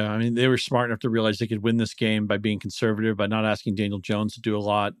 Yeah, I mean, they were smart enough to realize they could win this game by being conservative, by not asking Daniel Jones to do a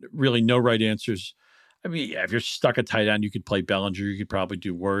lot. Really, no right answers. I mean, yeah, if you're stuck at tight end, you could play Bellinger. You could probably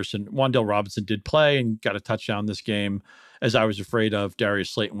do worse. And Wan'Dale Robinson did play and got a touchdown this game, as I was afraid of.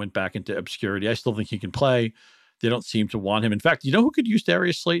 Darius Slayton went back into obscurity. I still think he can play. They don't seem to want him. In fact, you know who could use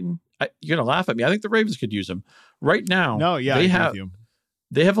Darius Slayton? You're going to laugh at me. I think the Ravens could use him right now. No, yeah,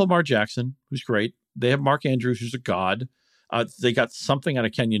 they have Lamar Jackson, who's great. They have Mark Andrews, who's a god. They got something out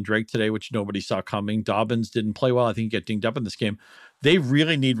of Kenyon Drake today, which nobody saw coming. Dobbins didn't play well. I think he got dinged up in this game. They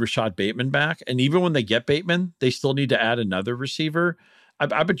really need Rashad Bateman back. And even when they get Bateman, they still need to add another receiver.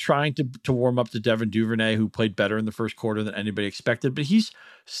 I've been trying to warm up to Devin Duvernay, who played better in the first quarter than anybody expected, but he's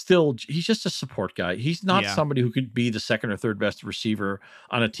just a support guy. He's not somebody who could be the second or third best receiver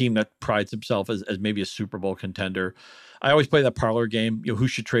on a team that prides himself as maybe a Super Bowl contender. I always play that parlor game. Who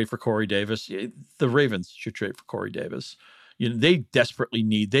should trade for Corey Davis? The Ravens should trade for Corey Davis. They desperately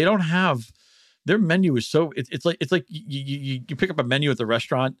need. They don't have. Their menu is so it's like you pick up a menu at the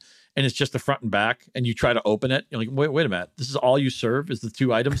restaurant and it's just the front and back, and you try to open it. You're like, wait a minute, this is all you serve is the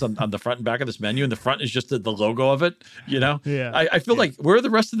two items on the front and back of this menu, and the front is just the logo of it. Yeah. I feel like where are the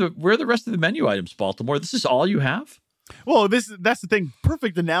rest of the menu items, Baltimore? This is all you have. Well, that's the thing.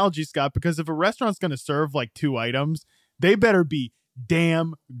 Perfect analogy, Scott. Because if a restaurant's going to serve like two items, they better be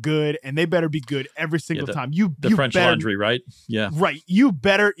damn good, and they better be good every single time. The French Laundry, right? Yeah. Right. You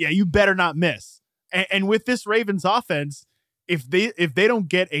better not miss. And with this Ravens offense, if they don't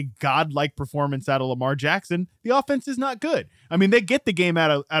get a godlike performance out of Lamar Jackson, the offense is not good. I mean, they get the game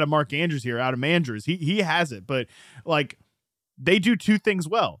out of Mark Andrews here, out of Mandrews. He has it, but like they do two things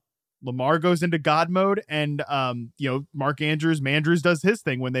well. Lamar goes into God mode, and Mark Mandrews does his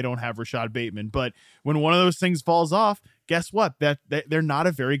thing when they don't have Rashad Bateman. But when one of those things falls off, guess what? That they're not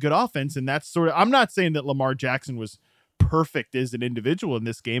a very good offense, and that's sort of. I'm not saying that Lamar Jackson was perfect as an individual in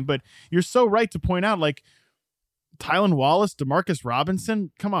this game, but you're so right to point out, like, Tylan Wallace, Demarcus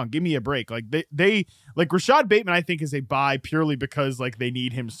Robinson, come on, give me a break. Like they like Rashad Bateman, I think is a buy purely because like they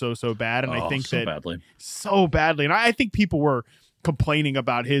need him so bad, and I think so badly, and I think people were complaining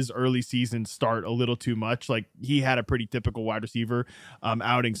about his early season start a little too much. Like he had a pretty typical wide receiver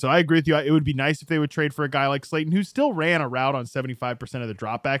outing. So I agree with you. It would be nice if they would trade for a guy like Slayton, who still ran a route on 75% of the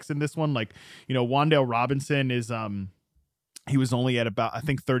dropbacks in this one. Like, Wan'Dale Robinson is he was only at about, I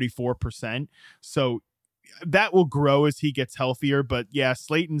think, 34%. So that will grow as he gets healthier. But yeah,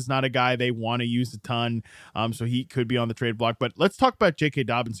 Slayton's not a guy they want to use a ton. So he could be on the trade block. But let's talk about J.K.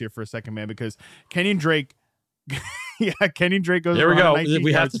 Dobbins here for a second, man, because Kenyon Drake. Kenyon Drake goes. There we go.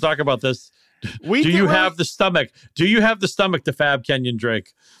 We have to talk about this. Do you have the stomach? Do you have the stomach to fab Kenyon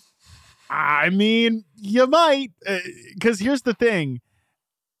Drake? I mean, you might, because here's the thing.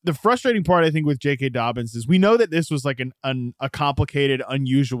 The frustrating part, I think, with J.K. Dobbins is we know that this was like a complicated,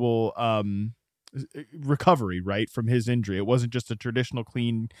 unusual recovery, right, from his injury. It wasn't just a traditional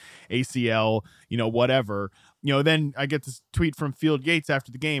clean ACL, whatever. Then I get this tweet from Field Yates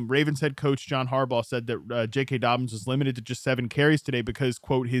after the game. Ravens head coach John Harbaugh said that J.K. Dobbins was limited to just 7 carries today because,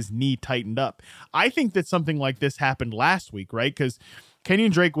 quote, his knee tightened up. I think that something like this happened last week, right? Because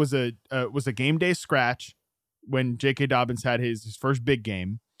Kenyon Drake was a game day scratch when J.K. Dobbins had his first big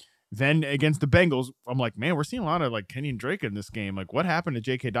game. Then against the Bengals, I'm like, man, we're seeing a lot of like Kenyon Drake in this game. Like, what happened to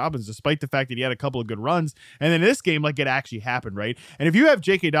J.K. Dobbins, despite the fact that he had a couple of good runs? And then this game, like, it actually happened, right? And if you have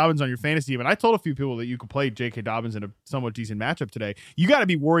J.K. Dobbins on your fantasy team, and I told a few people that you could play J.K. Dobbins in a somewhat decent matchup today, you got to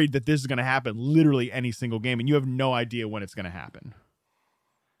be worried that this is going to happen literally any single game, and you have no idea when it's going to happen.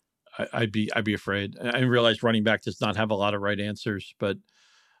 I'd be afraid. I realize running back does not have a lot of right answers, but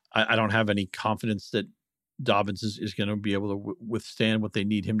I don't have any confidence that Dobbins is going to be able to withstand what they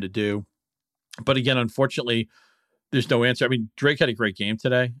need him to do. But again, unfortunately, there's no answer. I mean, Drake had a great game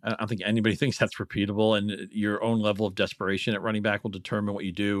today. I don't think anybody thinks that's repeatable, and your own level of desperation at running back will determine what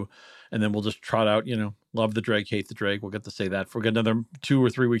you do. And then we'll just trot out, love the Drake, hate the Drake. We'll get to say that. We'll get another 2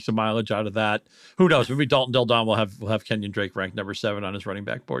 or 3 weeks of mileage out of that. Who knows? Maybe Dalton Del Don will have Kenyon Drake ranked number 7 on his running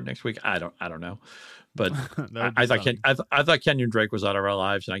back board next week. I don't know. But I thought Kenyon Drake was out of our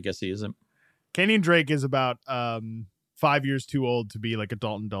lives, and I guess he isn't. Kenyon Drake is about 5 years too old to be like a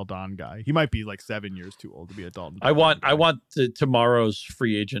Dalton Del Don guy. He might be like 7 years too old to be a Dalton. I want tomorrow's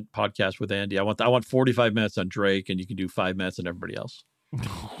free agent podcast with Andy. I want 45 minutes on Drake, and you can do 5 minutes on everybody else.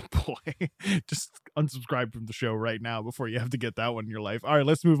 Oh boy, just unsubscribe from the show right now before you have to get that one in your life. All right,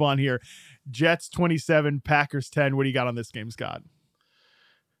 let's move on here. Jets 27, Packers 10. What do you got on this game, Scott?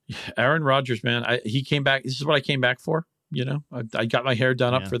 Aaron Rodgers, man, he came back. This is what I came back for. I got my hair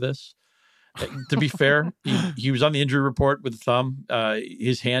done up for this. To be fair, he was on the injury report with a thumb.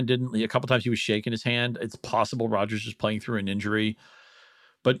 His hand didn't. A couple times he was shaking his hand. It's possible Rodgers is playing through an injury,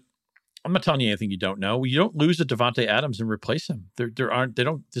 but I'm not telling you anything you don't know. You don't lose a Devontae Adams and replace him.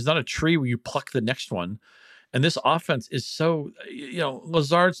 There's not a tree where you pluck the next one. And this offense is so.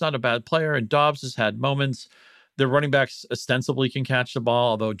 Lazard's not a bad player, and Dobbs has had moments. Their running backs ostensibly can catch the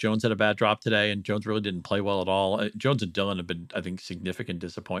ball, although Jones had a bad drop today, and Jones really didn't play well at all. Jones and Dillon have been, I think, significant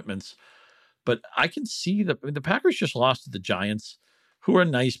disappointments. But I can see the Packers just lost to the Giants. who are a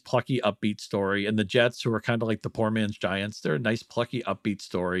nice, plucky, upbeat story, and the Jets, who are kind of like the poor man's Giants, they're a nice, plucky, upbeat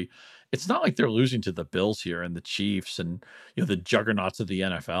story. It's not like they're losing to the Bills here and the Chiefs and the juggernauts of the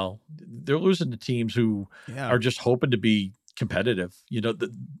NFL. They're losing to teams who are just hoping to be competitive.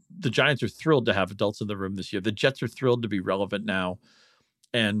 The Giants are thrilled to have adults in the room this year. The Jets are thrilled to be relevant now,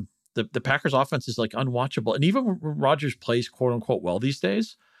 and the Packers offense is like unwatchable. And even when Rodgers plays quote unquote well these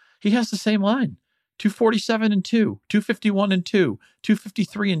days, he has the same line. 247 and 2, 251 and 2,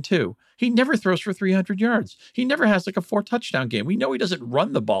 253 and 2. He never throws for 300 yards. He never has like a 4-touchdown game. We know he doesn't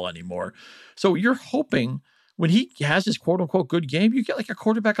run the ball anymore. So you're hoping when he has his quote unquote good game, you get like a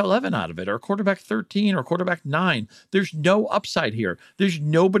quarterback 11 out of it, or a quarterback 13, or a quarterback 9. There's no upside here. There's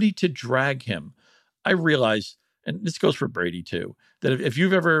nobody to drag him. I realize, and this goes for Brady too, that if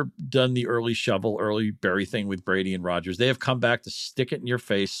you've ever done the early shovel, early bury thing with Brady and Rodgers, they have come back to stick it in your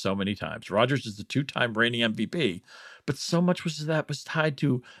face so many times. Rodgers is the 2-time reigning MVP, but so much was tied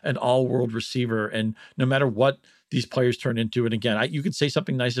to an all-world receiver. And no matter what these players turn into, and again, you could say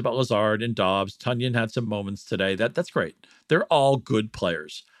something nice about Lazard and Dobbs. Tunyon had some moments today. That's great. They're all good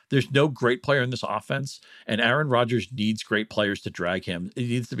players. There's no great player in this offense, and Aaron Rodgers needs great players to drag him. It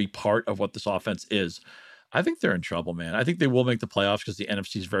needs to be part of what this offense is. I think they're in trouble, man. I think they will make the playoffs because the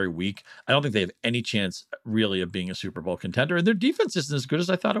NFC is very weak. I don't think they have any chance really of being a Super Bowl contender, and their defense isn't as good as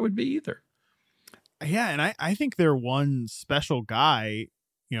I thought it would be either. Yeah, and I think their one special guy,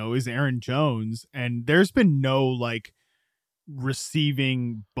 is Aaron Jones, and there's been no like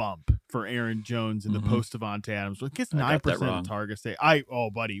receiving bump for Aaron Jones in the post Davante Adams. It gets 9% of targets.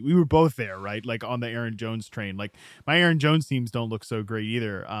 Buddy, we were both there, right? Like on the Aaron Jones train. Like my Aaron Jones teams don't look so great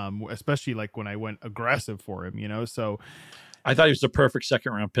either. Especially like when I went aggressive for him, so I thought he was the perfect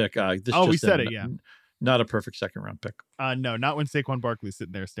second round pick. We said it. Yeah. Not a perfect second round pick. No, not when Saquon Barkley's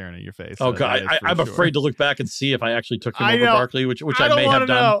sitting there staring at your face. Oh God, I'm afraid to look back and see if I actually took him over Barkley, which I may have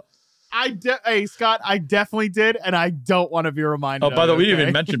done. Hey Scott, I definitely did, and I don't want to be reminded. Oh, by the way, we didn't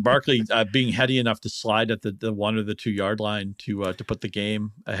even mention Barkley being heady enough to slide at the 1 or the 2 yard line to put the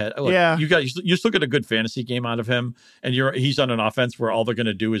game ahead. Look, you still get a good fantasy game out of him, and he's on an offense where all they're going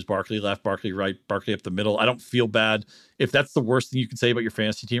to do is Barkley left, Barkley right, Barkley up the middle. I don't feel bad if that's the worst thing you can say about your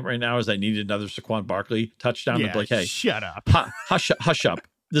fantasy team right now is I needed another Saquon Barkley touchdown. Yeah, like, hey, shut up, hush up.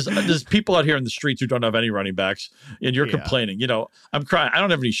 There's people out here in the streets who don't have any running backs, and you're complaining. I'm crying. I don't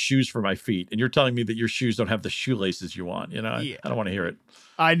have any shoes for my feet, and you're telling me that your shoes don't have the shoelaces you want. I don't want to hear it.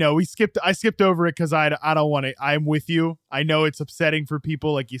 I know I skipped over it because I don't want to. I'm with you. I know it's upsetting for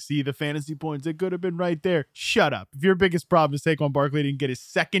people. Like you see the fantasy points, it could have been right there. Shut up. If your biggest problem is Saquon Barkley didn't get his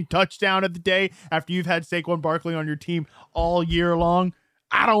second touchdown of the day after you've had Saquon Barkley on your team all year long,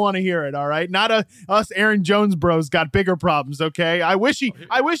 I don't want to hear it. All right. Not us Aaron Jones bros got bigger problems. Okay. I wish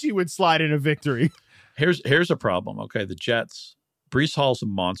he would slide in a victory. Here's a problem. Okay. The Jets, Breece Hall's a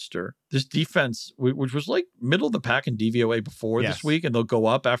monster. This defense, which was like middle of the pack in DVOA before this week, and they'll go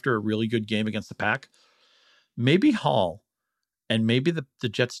up after a really good game against the pack. Maybe Hall and maybe the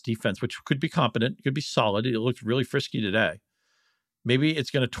Jets defense, which could be competent, could be solid. It looked really frisky today. Maybe it's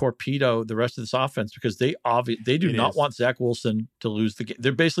going to torpedo the rest of this offense because they do not want Zach Wilson to lose the game.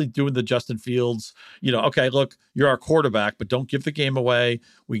 They're basically doing the Justin Fields, okay, look, you're our quarterback, but don't give the game away.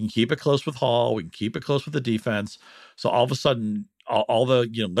 We can keep it close with Hall. We can keep it close with the defense. So all of a sudden, all the,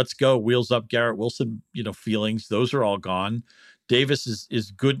 let's go, wheels up, Garrett Wilson, feelings, those are all gone. Davis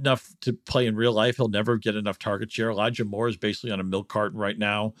is good enough to play in real life. He'll never get enough target share. Elijah Moore is basically on a milk carton right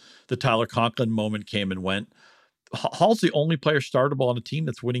now. The Tyler Conklin moment came and went. Hall's the only player startable on a team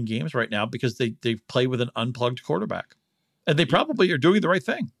that's winning games right now because they play with an unplugged quarterback, and they probably are doing the right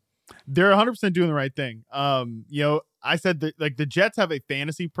thing. They're 100% doing the right thing. I said that like the Jets have a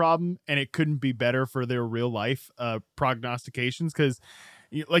fantasy problem, and it couldn't be better for their real life prognostications because,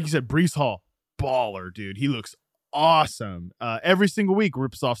 like you said, Breece Hall, baller, dude. He looks awesome. Every single week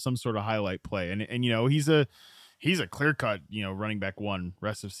rips off some sort of highlight play, and he's a clear-cut, running back one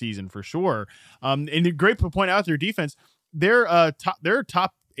rest of season for sure. And a great point out their defense. They're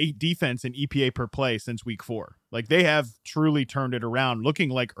top 8 defense in EPA per play since week 4. Like they have truly turned it around, looking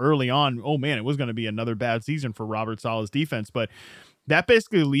like early on, oh man, it was going to be another bad season for Robert Saleh's defense. But that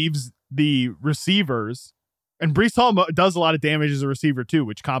basically leaves the receivers, and Breece Hall does a lot of damage as a receiver too,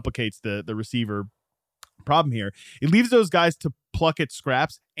 which complicates the receiver problem here. It leaves those guys to pluck at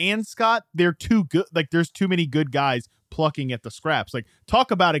scraps, and Scott, they're too good. Like there's too many good guys plucking at the scraps. Like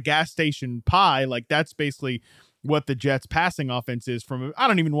talk about a gas station pie. Like that's basically what the Jets passing offense is from. I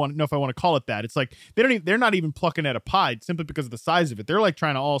don't even know if I want to call it that. It's like they're not even plucking at a pie simply because of the size of it. They're like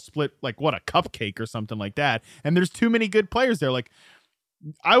trying to all split like what, a cupcake or something like that. And there's too many good players there. Like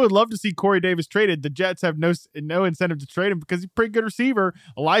I would love to see Corey Davis traded. The Jets have no incentive to trade him because he's a pretty good receiver.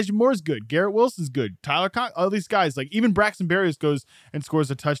 Elijah Moore's good. Garrett Wilson's good. All these guys, like even Braxton Berrios goes and scores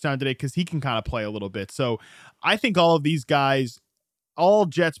a touchdown today because he can kind of play a little bit. So I think all of these guys, all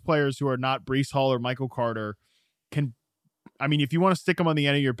Jets players who are not Breece Hall or Michael Carter can, I mean, if you want to stick them on the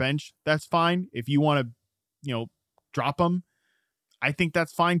end of your bench, that's fine. If you want to, drop them, I think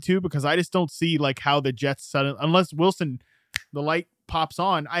that's fine too, because I just don't see like how the Jets suddenly, unless Wilson, the light pops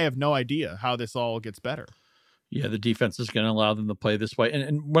on, I have no idea how this all gets better. Yeah, the defense is going to allow them to play this way.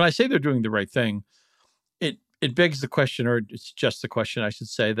 And when I say they're doing the right thing, it begs the question, or it's just the question, I should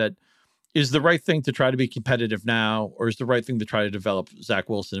say, that is the right thing to try to be competitive now, or is the right thing to try to develop Zach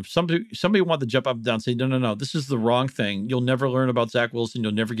Wilson? If somebody wanted to jump up and down and say, no, this is the wrong thing. You'll never learn about Zach Wilson.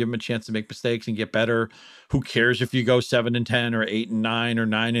 You'll never give him a chance to make mistakes and get better. Who cares if you go 7-10 or 8-9 or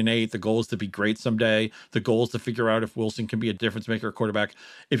 9-8? The goal is to be great someday. The goal is to figure out if Wilson can be a difference maker at quarterback.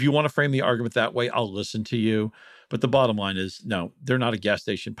 If you want to frame the argument that way, I'll listen to you. But the bottom line is, no, they're not a gas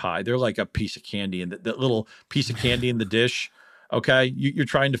station pie. They're like a piece of candy, and that little piece of candy in the dish. Okay, you're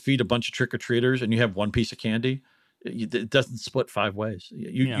trying to feed a bunch of trick-or-treaters and you have one piece of candy. It doesn't split 5 ways.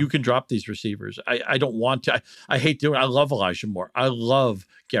 You can drop these receivers. I don't want to. I hate doing it. I love Elijah Moore. I love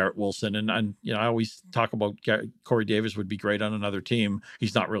Garrett Wilson. And I always talk about Corey Davis would be great on another team.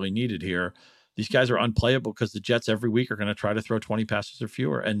 He's not really needed here. These guys are unplayable because the Jets every week are going to try to throw 20 passes or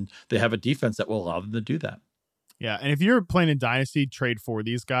fewer. And they have a defense that will allow them to do that. Yeah, and if you're playing in Dynasty, trade for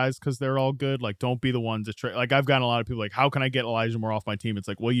these guys because they're all good. Like, don't be the ones that trade. Like, I've gotten a lot of people like, how can I get Elijah Moore off my team? It's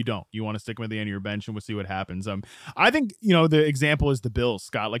like, well, you don't. You want to stick him at the end of your bench and we'll see what happens. I think, the example is the Bills,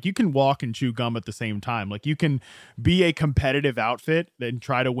 Scott. Like, you can walk and chew gum at the same time. Like, you can be a competitive outfit and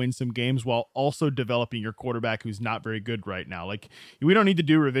try to win some games while also developing your quarterback who's not very good right now. Like, we don't need to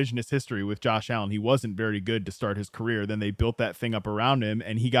do revisionist history with Josh Allen. He wasn't very good to start his career. Then they built that thing up around him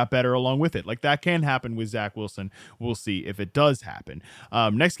and he got better along with it. Like, that can happen with Zach Wilson. We'll see if it does happen.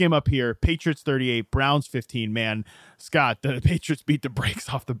 Next game up here, Patriots 38, Browns 15. Man, Scott, the Patriots beat the brakes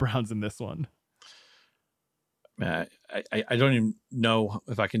off the Browns in this one. Man, I don't even know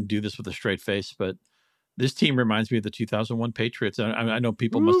if I can do this with a straight face, but this team reminds me of the 2001 Patriots. I know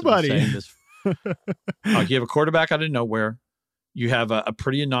people must have been saying this. You have a quarterback out of nowhere. You have a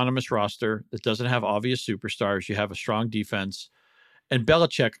pretty anonymous roster that doesn't have obvious superstars. You have a strong defense. And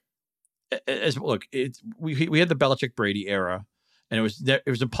Belichick, we had the Belichick Brady era, and it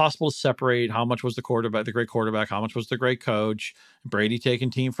was impossible to separate how much was the quarterback, the great quarterback, how much was the great coach. Brady taking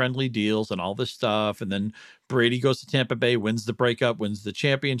team friendly deals and all this stuff, and then Brady goes to Tampa Bay, wins the breakup, wins the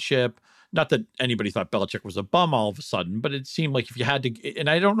championship. Not that anybody thought Belichick was a bum all of a sudden, but it seemed like if you had to, and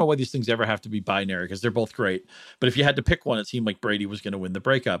I don't know why these things ever have to be binary because they're both great, but if you had to pick one, it seemed like Brady was going to win the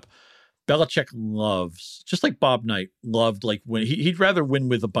breakup. Belichick loves, just like Bob Knight loved, like when he'd rather win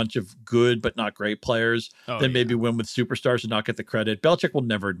with a bunch of good but not great players than maybe win with superstars and not get the credit. Belichick will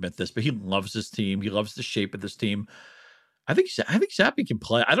never admit this, but he loves his team. He loves the shape of this team. I think Zappe can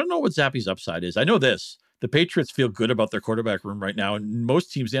play. I don't know what Zappe's upside is. I know this: the Patriots feel good about their quarterback room right now, and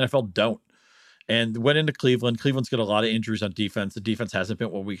most teams in the NFL don't. And went into Cleveland. Cleveland's got a lot of injuries on defense. The defense hasn't been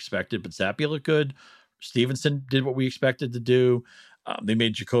what we expected, but Zappe looked good. Stevenson did what we expected to do. They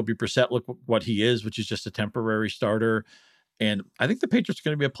made Jacoby Brissett look what he is, which is just a temporary starter. And I think the Patriots are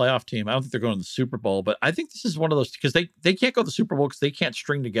going to be a playoff team. I don't think they're going to the Super Bowl, but I think this is one of those, because they can't go to the Super Bowl because they can't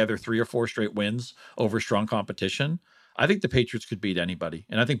string together 3 or 4 straight wins over strong competition. I think the Patriots could beat anybody.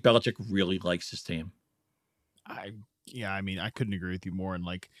 And I think Belichick really likes his team. I couldn't agree with you more. And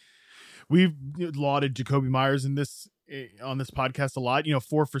like, we've lauded Jacoby Myers on this podcast a lot.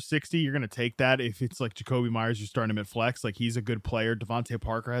 4 for 60, you're going to take that. If it's like Jacoby Myers, you're starting him at flex. Like, he's a good player. Devontae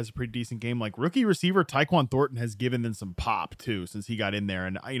Parker has a pretty decent game. Like, rookie receiver Tyquan Thornton has given them some pop too since he got in there.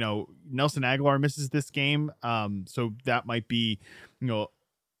 And Nelson Aguilar misses this game, so that might be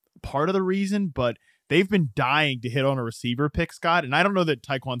part of the reason. But they've been dying to hit on a receiver pick, Scott. And I don't know that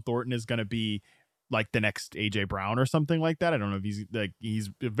Tyquan Thornton is going to be like the next AJ Brown or something like that. I don't know if he's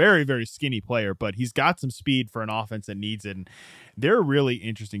a very, very skinny player, but he's got some speed for an offense that needs it. And they're a really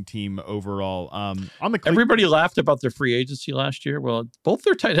interesting team overall. Everybody laughed about their free agency last year. Well, both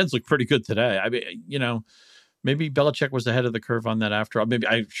their tight ends look pretty good today. I mean, maybe Belichick was ahead of the curve on that after all. Maybe,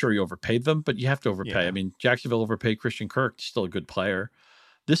 I'm sure you overpaid them, but you have to overpay. Yeah. I mean, Jacksonville overpaid Christian Kirk, still a good player.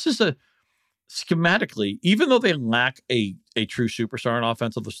 This is schematically, even though they lack a true superstar in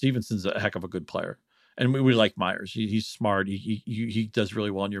offense, although Stevenson's a heck of a good player. And we like Myers. He's smart. He does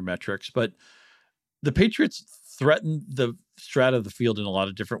really well in your metrics. But the Patriots threaten the strata of the field in a lot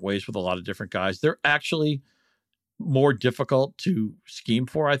of different ways with a lot of different guys. They're actually more difficult to scheme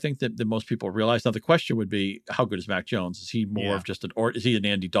for, I think, than most people realize. Now, the question would be, how good is Mac Jones? Is he more of just is he an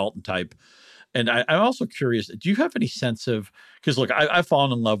Andy Dalton type? And I'm also curious, do you have any sense of, because look, I've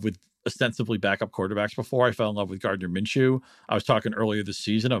fallen in love with ostensibly backup quarterbacks before. I fell in love with Gardner Minshew. I was talking earlier this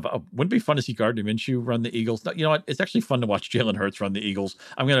season of, wouldn't it be fun to see Gardner Minshew run the Eagles? You know what? It's actually fun to watch Jalen Hurts run the Eagles.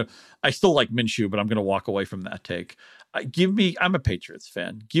 I still like Minshew, but I'm going to walk away from that take. I'm a Patriots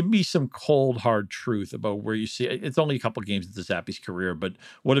fan. Give me some cold, hard truth about where you see it. It's only a couple games into Zappi's career, but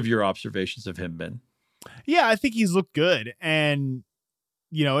what have your observations of him been? Yeah, I think he's looked good. And,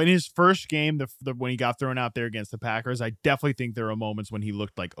 you know, in his first game, when he got thrown out there against the Packers, I definitely think there are moments when he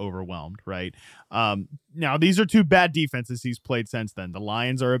looked like overwhelmed, right? Now, these are two bad defenses he's played since then. The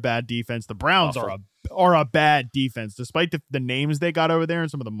Lions are a bad defense. The Browns are a bad defense. Despite the names they got over there and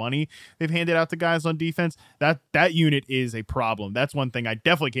some of the money they've handed out to guys on defense, that unit is a problem. That's one thing I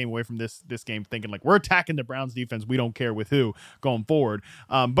definitely came away from this game thinking, like, we're attacking the Browns defense. We don't care with who going forward.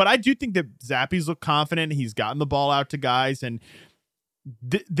 But I do think that Zappi's looked confident. He's gotten the ball out to guys, and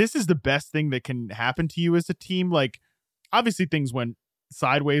this is the best thing that can happen to you as a team. Like, obviously things went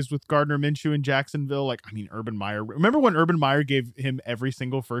sideways with Gardner Minshew in Jacksonville. Like, I mean, Urban Meyer, remember when Urban Meyer gave him every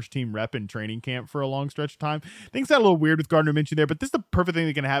single first team rep in training camp for a long stretch of time? Things got a little weird with Gardner Minshew there, but this is the perfect thing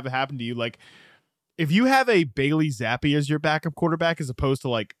that can have happen to you. Like, if you have a Bailey Zappi as your backup quarterback, as opposed to,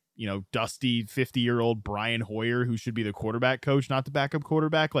 like, you know, dusty 50-year-old Brian Hoyer, who should be the quarterback coach, not the backup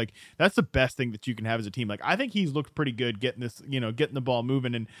quarterback. Like, that's the best thing that you can have as a team. Like, I think he's looked pretty good getting the ball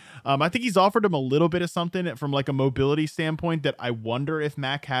moving. And I think he's offered him a little bit of something from like a mobility standpoint that I wonder if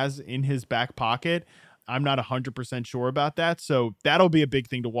Mac has in his back pocket. I'm not 100% sure about that. So that'll be a big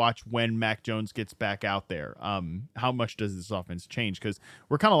thing to watch when Mac Jones gets back out there. How much does this offense change? Because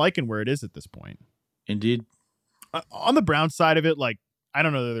we're kind of liking where it is at this point. Indeed. On the Browns side of it, like, I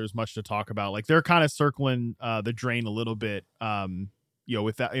don't know that there's much to talk about. Like, they're kind of circling the drain a little bit,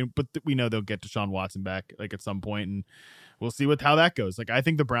 with that. But we know they'll get Deshaun Watson back, like, at some point, and we'll see how that goes. Like, I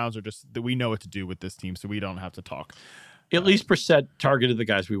think the Browns are we know what to do with this team, so we don't have to talk. At least Brissett targeted the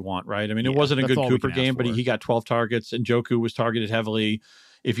guys we want, right? I mean, it wasn't a good Cooper game, but he got 12 targets, and Njoku was targeted heavily.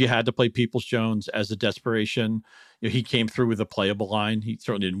 If you had to play Peoples-Jones as a desperation, he came through with a playable line. He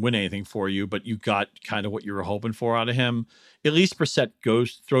certainly didn't win anything for you, but you got kind of what you were hoping for out of him. At least Brissett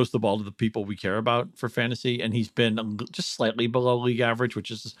throws the ball to the people we care about for fantasy, and he's been just slightly below league average, which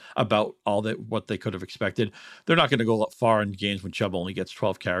is about what they could have expected. They're not going to go far in games when Chubb only gets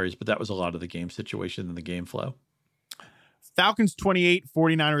 12 carries, but that was a lot of the game situation and the game flow. Falcons 28,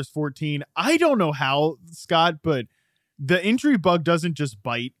 49ers 14. I don't know how, Scott, but the injury bug doesn't just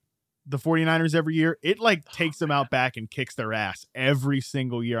bite the 49ers every year. It takes them out back and kicks their ass every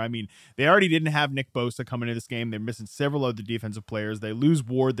single year. I mean, they already didn't have Nick Bosa coming into this game. They're missing several other defensive players. They lose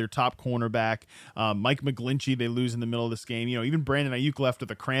Ward, their top cornerback. Mike McGlinchey, they lose in the middle of this game. You know, even Brandon Ayuk left with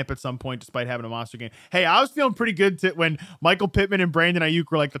a cramp at some point despite having a monster game. Hey, I was feeling pretty good when Michael Pittman and Brandon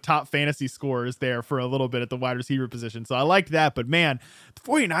Ayuk were like the top fantasy scorers there for a little bit at the wide receiver position. So I liked that. But man, the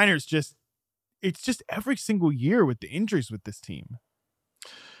 49ers it's just every single year with the injuries with this team.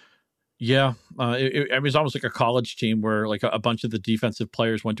 Yeah, it was almost like a college team where like a bunch of the defensive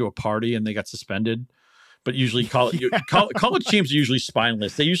players went to a party and they got suspended. But usually college teams are usually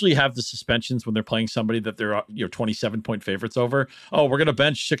spineless. They usually have the suspensions when they're playing somebody that they're 27-point favorites over. Oh, we're going to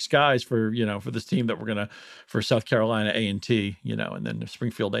bench 6 guys for this team that for South Carolina A&T, and then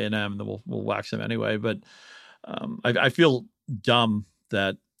Springfield A&M, and then we'll wax them anyway. But I feel dumb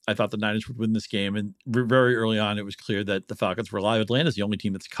that I thought the Niners would win this game. And very early on, it was clear that the Falcons were alive. Atlanta's the only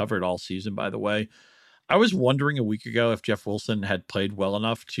team that's covered all season, by the way. I was wondering a week ago if Jeff Wilson had played well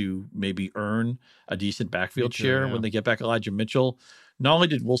enough to maybe earn a decent backfield share when they get back Elijah Mitchell. Not only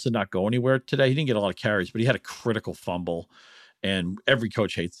did Wilson not go anywhere today, he didn't get a lot of carries, but he had a critical fumble. And every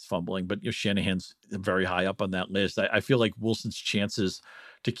coach hates fumbling, but Shanahan's very high up on that list. I feel like Wilson's chances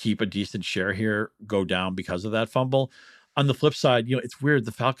to keep a decent share here go down because of that fumble. On the flip side, it's weird.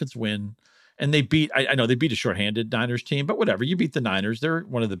 The Falcons win, and they beat. I know they beat a shorthanded Niners team, but whatever. You beat the Niners; they're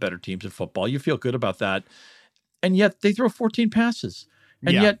one of the better teams in football. You feel good about that, and yet they throw 14 passes,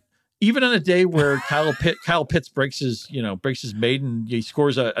 and yet even on a day where Kyle Pitts breaks his maiden, he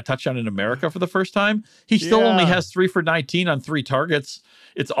scores a touchdown in America for the first time. He still only has 3 for 19 on 3 targets.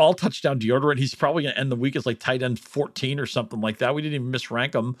 It's all touchdown deodorant. He's probably going to end the week as like tight end 14 or something like that. We didn't even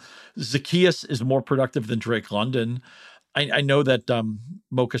misrank him. Zacchaeus is more productive than Drake London. I know that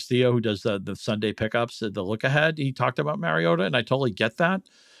Mo Castillo, who does the Sunday pickups, the look ahead, he talked about Mariota, and I totally get that.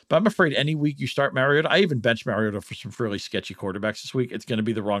 But I'm afraid any week you start Mariota, I even benched Mariota for some fairly sketchy quarterbacks this week. It's going to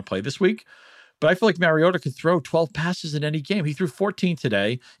be the wrong play this week. But I feel like Mariota could throw 12 passes in any game. He threw 14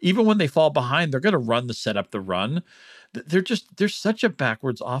 today. Even when they fall behind, they're going to run the set up the run. They're such a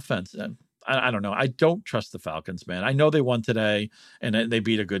backwards offense. I don't know. I don't trust the Falcons, man. I know they won today and they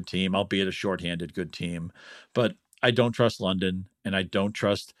beat a good team, albeit a shorthanded good team. But I don't trust London, and I don't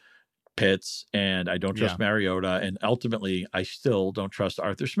trust Pitts, and I don't trust Mariota. And ultimately, I still don't trust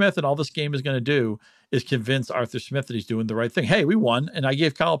Arthur Smith. And all this game is going to do is convince Arthur Smith that he's doing the right thing. Hey, we won, and I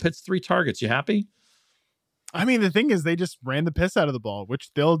gave Kyle Pitts 3 targets. You happy? I mean, the thing is, they just ran the piss out of the ball,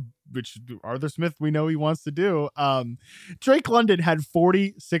 which Arthur Smith, we know he wants to do. Drake London had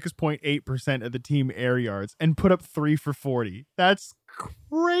 46.8% of the team air yards and put up 3 for 40. That's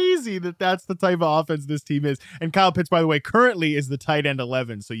crazy that's the type of offense this team is. And Kyle Pitts, by the way, currently is the tight end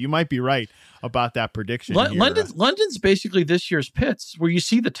 11. So you might be right about that prediction. London's basically this year's Pitts, where you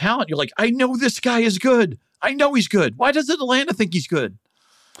see the talent. You're like, I know this guy is good. I know he's good. Why doesn't Atlanta think he's good?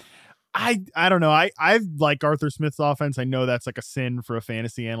 I don't know. I like Arthur Smith's offense. I know that's like a sin for a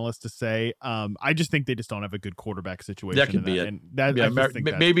fantasy analyst to say. I just think they just don't have a good quarterback situation. That could be it. And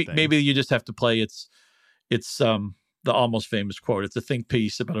maybe you just have to play. It's the almost famous quote. It's a think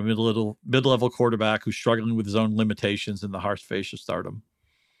piece about a mid-level quarterback who's struggling with his own limitations in the harsh face of stardom.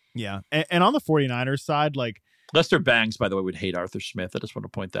 Yeah, and on the 49ers side, like Lester Bangs, by the way, would hate Arthur Smith. I just want to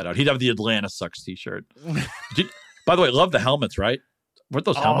point that out. He'd have the Atlanta Sucks t-shirt. By the way, love the helmets, right? What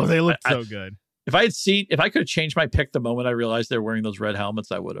those helmets? Oh, they look so good. If I could have changed my pick the moment I realized they were wearing those red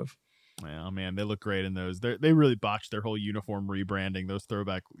helmets, I would have. Well, man, they look great in those. They really botched their whole uniform rebranding. Those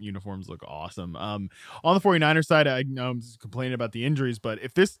throwback uniforms look awesome. On the 49ers side, I know I'm just complaining about the injuries, but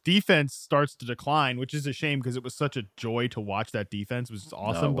if this defense starts to decline, which is a shame because it was such a joy to watch that defense, it was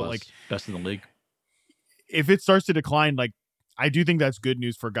awesome. But like best in the league. If it starts to decline, like I do think that's good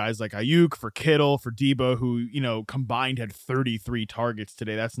news for guys like Ayuk, for Kittle, for Debo, who, combined had 33 targets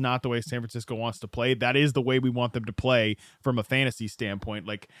today. That's not the way San Francisco wants to play. That is the way we want them to play from a fantasy standpoint.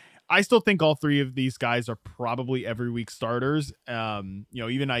 Like, I still think all 3 of these guys are probably every week starters. Even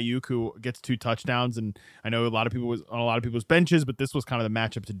Ayuk, who gets 2 touchdowns, and I know a lot of people was on a lot of people's benches, but this was kind of the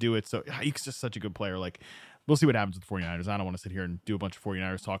matchup to do it. So Ayuk's just such a good player. Like, we'll see what happens with the 49ers. I don't want to sit here and do a bunch of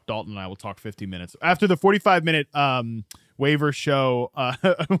 49ers talk. Dalton and I will talk 50 minutes. After the 45-minute waiver show, after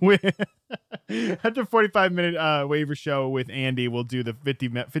 45-minute waiver show with Andy, we'll do the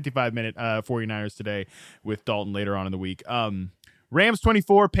 55-minute 49ers today with Dalton later on in the week. Rams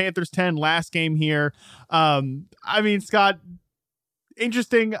 24, Panthers 10, last game here. Scott,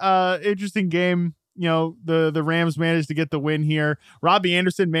 interesting game. The Rams managed to get the win here. Robbie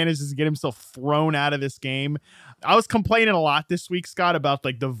Anderson manages to get himself thrown out of this game. I was complaining a lot this week, Scott, about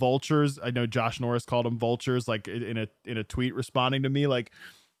like the vultures. I know Josh Norris called them vultures, like in a tweet responding to me, like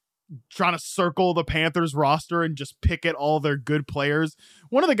trying to circle the Panthers roster and just pick at all their good players.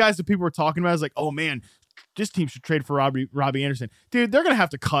 One of the guys that people were talking about is like, oh man, this team should trade for Robbie Anderson. Dude, they're going to have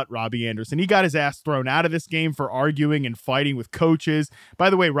to cut Robbie Anderson. He got his ass thrown out of this game for arguing and fighting with coaches. By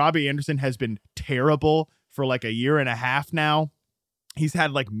the way, Robbie Anderson has been terrible for like a year and a half now. He's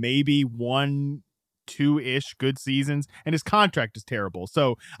had like maybe 1-2-ish good seasons, and his contract is terrible.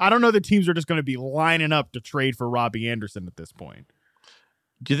 So I don't know that teams are just going to be lining up to trade for Robbie Anderson at this point.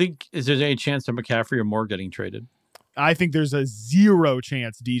 Do you think, is there any chance of McCaffrey or Moore getting traded? I think there's a 0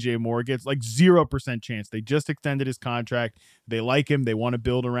 chance DJ Moore gets, like 0% chance. They just extended his contract. They like him. They want to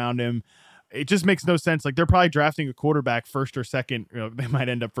build around him. It just makes no sense. Like, they're probably drafting a quarterback first or second. They might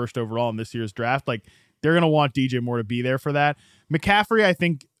end up first overall in this year's draft. Like, they're going to want DJ Moore to be there for that. McCaffrey, I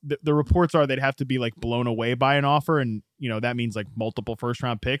think the reports are they'd have to be like blown away by an offer. And, that means like multiple first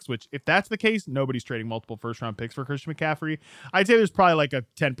round picks, which if that's the case, nobody's trading multiple first round picks for Christian McCaffrey. I'd say there's probably like a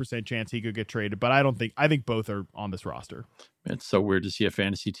 10% chance he could get traded, but I think both are on this roster. It's so weird to see a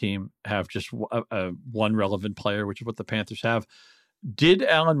fantasy team have just one relevant player, which is what the Panthers have. Did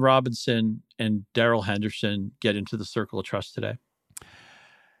Allen Robinson and Darrell Henderson get into the circle of trust today?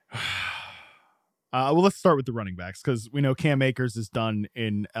 Well, let's start with the running backs because we know Cam Akers is done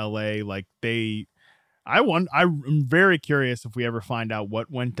in LA. Like I'm very curious if we ever find out what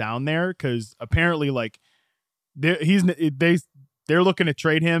went down there because apparently, like they're looking to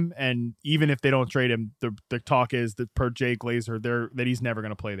trade him, and even if they don't trade him, the talk is that per Jay Glazer, that he's never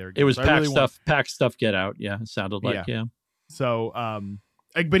going to play there again. It was pack stuff, get out. Yeah, it sounded like yeah. So,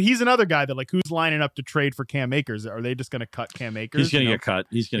 but he's another guy that like who's lining up to trade for Cam Akers? Are they just going to cut Cam Akers? He's going to get cut.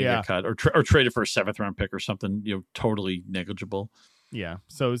 He's going to get cut or traded for a 7th round pick or something. Totally negligible. Yeah.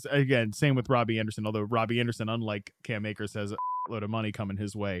 So again, same with Robbie Anderson. Although Robbie Anderson, unlike Cam Akers, has a load of money coming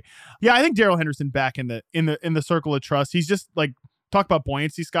his way. Yeah, I think Darrell Henderson back in the circle of trust. He's just like talk about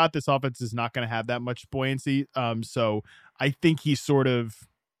buoyancy, Scott. This offense is not going to have that much buoyancy. So I think he's sort of.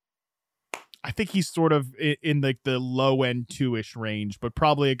 I think he's sort of in like the low end 2-ish range, but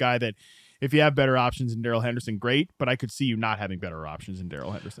probably a guy that if you have better options in Darrell Henderson, great. But I could see you not having better options in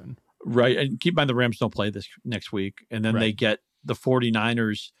Darrell Henderson. Right. And keep in mind the Rams don't play this next week. And then they get the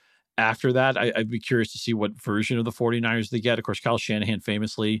 49ers after that. I'd be curious to see what version of the 49ers they get. Of course, Kyle Shanahan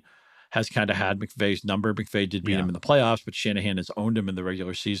famously has kind of had McVay's number. McVay did beat him in the playoffs, but Shanahan has owned him in the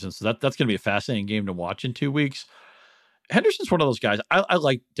regular season. So that's going to be a fascinating game to watch in 2 weeks. Henderson's one of those guys. I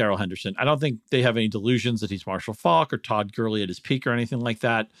like Darrell Henderson. I don't think they have any delusions that he's Marshall Faulk or Todd Gurley at his peak or anything like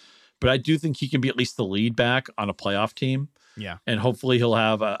that. But I do think he can be at least the lead back on a playoff team. Yeah. And hopefully he'll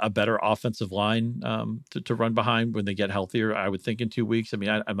have a better offensive line to run behind when they get healthier, I would think, in 2 weeks. I mean,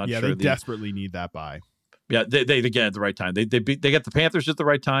 I'm not sure. Yeah, they desperately need that bye. Yeah, they get at the right time. They get the Panthers at the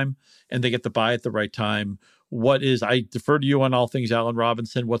right time, and they get the bye at the right time. I defer to you on all things Allen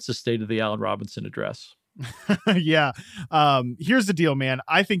Robinson. What's the state of the Allen Robinson address? Yeah. Here's the deal, man.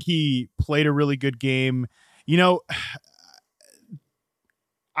 I think he played a really good game.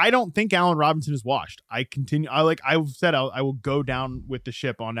 I don't think Allen Robinson is washed. I've said, I will go down with the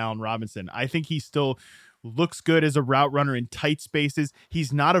ship on Allen Robinson. I think he still looks good as a route runner in tight spaces.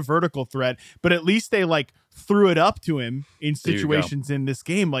 He's not a vertical threat, but at least they threw it up to him in situations in this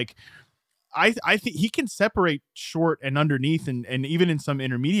game. I think he can separate short and underneath and even in some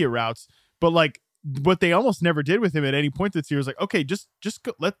intermediate routes, but what they almost never did with him at any point this year is okay, just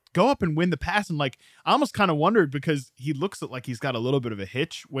go up and win the pass. And I almost kind of wondered, because he looks like he's got a little bit of a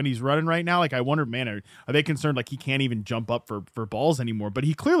hitch when he's running right now. I wondered, man, are they concerned he can't even jump up for balls anymore? But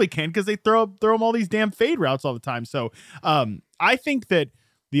he clearly can, because they throw him all these damn fade routes all the time. So I think that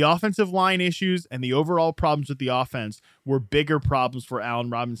the offensive line issues and the overall problems with the offense were bigger problems for Allen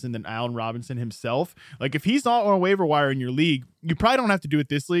Robinson than Allen Robinson himself. If he's not on a waiver wire in your league, you probably don't have to do it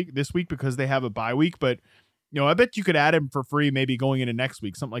this week because they have a bye week, but I bet you could add him for free maybe going into next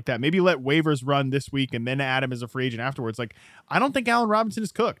week, something like that. Maybe let waivers run this week and then add him as a free agent afterwards. I don't think Allen Robinson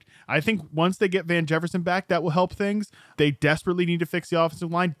is cooked. I think once they get Van Jefferson back, that will help things. They desperately need to fix the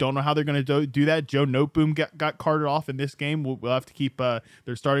offensive line. Don't know how they're going to do that. Joe Noteboom got carted off in this game. We'll have to keep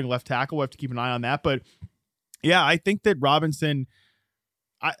their starting left tackle. We'll have to keep an eye on that. But yeah, I think that Robinson,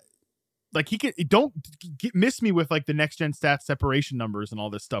 he can, miss me with the next gen stats separation numbers and all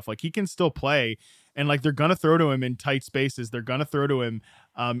this stuff. He can still play, and they're gonna throw to him in tight spaces. They're gonna throw to him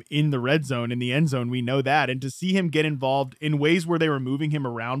in the red zone, in the end zone. We know that. And to see him get involved in ways where they were moving him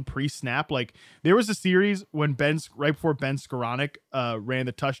around pre-snap, there was a series when right before Ben Skoranek ran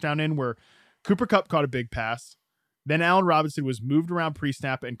the touchdown in, where Cooper Kupp caught a big pass. Then Allen Robinson was moved around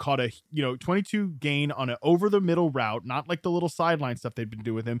pre-snap and caught a 22 gain on an over the middle route, not the little sideline stuff they'd been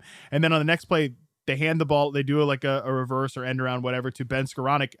doing with him. And then on the next play, they hand the ball, they do a reverse or end around, whatever, to Ben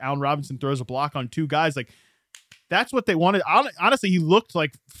Skoranek. Allen Robinson throws a block on two guys. That's what they wanted. Honestly, he looked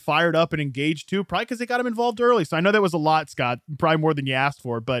fired up and engaged too, probably because they got him involved early. So I know that was a lot, Scott, probably more than you asked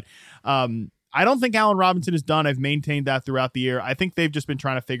for, but I don't think Allen Robinson is done. I've maintained that throughout the year. I think they've just been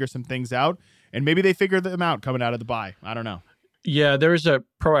trying to figure some things out, and maybe they figured them out coming out of the bye. I don't know. Yeah, there is a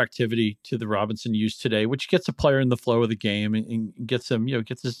proactivity to the Robinson use today, which gets a player in the flow of the game and gets them,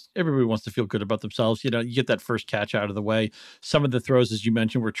 everybody wants to feel good about themselves. You get that first catch out of the way. Some of the throws, as you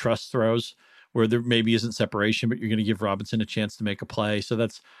mentioned, were trust throws where there maybe isn't separation, but you're going to give Robinson a chance to make a play. So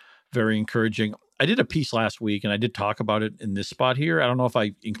that's very encouraging. I did a piece last week and I did talk about it in this spot here. I don't know if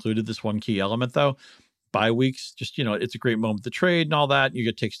I included this one key element though. Bye weeks, just, it's a great moment to trade and all that. You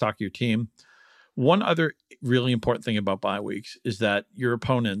get to take stock of your team. One other really important thing about bye weeks is that your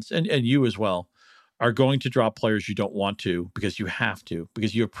opponents and you as well are going to drop players you don't want to because you have to,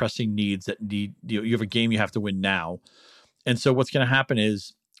 because you have pressing needs that need, you have a game you have to win now. And so what's going to happen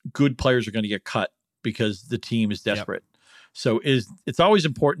is good players are going to get cut because the team is desperate. Yep. So it's always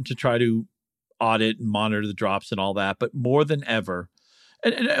important to try to audit and monitor the drops and all that, but more than ever,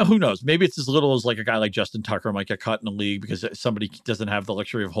 and who knows, maybe it's as little as a guy like Justin Tucker might get cut in the league because somebody doesn't have the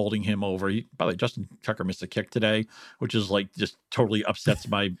luxury of holding him over. By the way, Justin Tucker missed a kick today, which is just totally upsets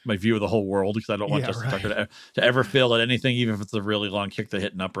my view of the whole world because I don't want Justin Tucker to ever fail at anything, even if it's a really long kick to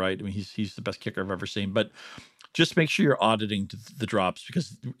hit an upright. I mean, he's the best kicker I've ever seen, but just make sure you're auditing the drops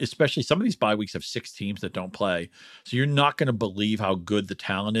because especially some of these bye weeks have 6 teams that don't play. So you're not going to believe how good the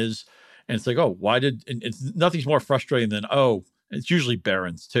talent is. And it's it's nothing's more frustrating than, it's usually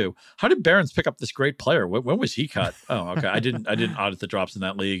Barons too. How did Barons pick up this great player? When was he cut? Oh, okay. I didn't audit the drops in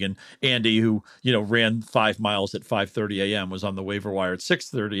that league. And Andy, who, ran 5 miles at 5:30 a.m. was on the waiver wire at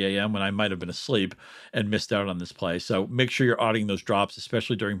 6:30 a.m. when I might've been asleep and missed out on this play. So make sure you're auditing those drops,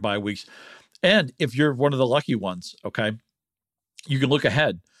 especially during bye weeks. And if you're one of the lucky ones, okay, you can look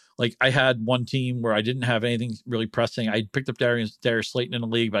ahead. Like I had one team where I didn't have anything really pressing. I picked up Darius Slayton in the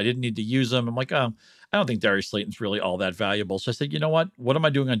league, but I didn't need to use him. I'm like, oh, I don't think Darius Slayton's really all that valuable. So I said, you know what? What am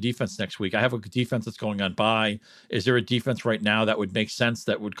I doing on defense next week? I have a defense that's going on bye. Is there a defense right now that would make sense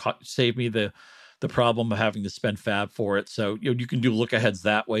that would save me the problem of having to spend fab for it? So you can do look aheads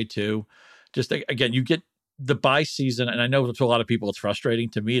that way too. Just again, you get the bye season, and I know to a lot of people it's frustrating.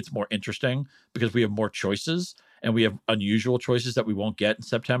 To me, it's more interesting because we have more choices and we have unusual choices that we won't get in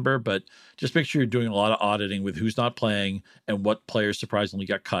September. But just make sure you're doing a lot of auditing with who's not playing and what players surprisingly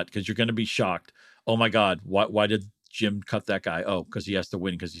got cut, because you're going to be shocked. Oh my God, why did Jim cut that guy? Oh, because he has to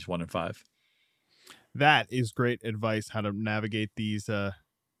win because he's 1-5. That is great advice how to navigate these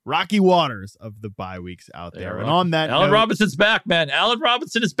rocky waters of the bye weeks out there. And on that Allen note, Robinson's back, man. Allen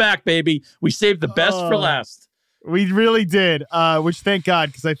Robinson is back, baby. We saved the best for last. We really did, which thank God,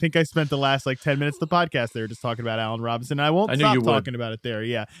 because I think I spent the last 10 minutes of the podcast there just talking about Allen Robinson. I won't stop talking about it there.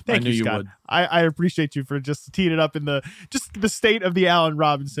 Yeah. Thank you, Scott. I appreciate you for just teeing it up in the state of the Allen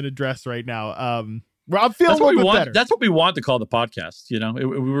Robinson address right now. I'm feeling a little bit better. That's what we want to call the podcast.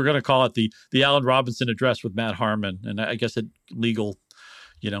 We were going to call it the Allen Robinson address with Matt Harmon. And I guess it legal,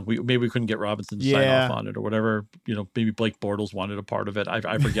 maybe we couldn't get Robinson to sign off on it or whatever. Maybe Blake Bortles wanted a part of it.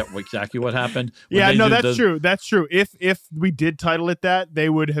 I forget exactly what happened. That's true. That's true. If we did title it that, they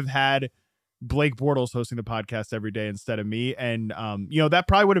would have had Blake Bortles hosting the podcast every day instead of me. And, that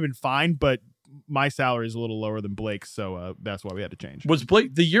probably would have been fine, but my salary is a little lower than Blake's. So that's why we had to change. Was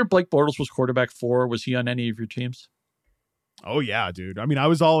Blake, the year Blake Bortles was quarterback 4, was he on any of your teams? Oh yeah, dude. I mean, I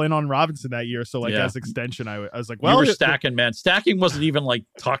was all in on Robinson that year. So as extension, I was like, well, you were stacking, man. Stacking wasn't even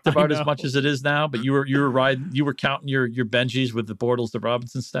talked about as much as it is now, but you were counting your Benjis with the Bortles, the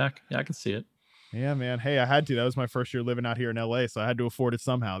Robinson stack. Yeah, I can see it. Yeah, man. Hey, I had to. That was my first year living out here in LA, so I had to afford it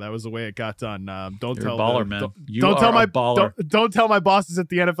somehow. That was the way it got done. Don't You're tell a baller, man. Don't tell my bosses at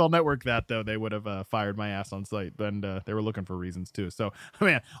the NFL Network that though. They would have fired my ass on site. Then they were looking for reasons too. So,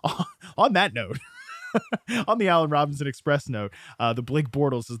 man, on that note. On the Allen Robinson Express note, the Blake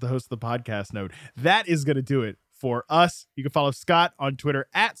Bortles is the host of the podcast note. That is going to do it for us. You can follow Scott on Twitter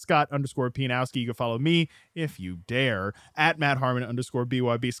at Scott_Pianowski. You can follow me, if you dare, at Matt Harmon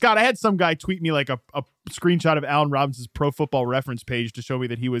 _BYB. Scott, I had some guy tweet me a screenshot of Allen Robinson's Pro Football Reference page to show me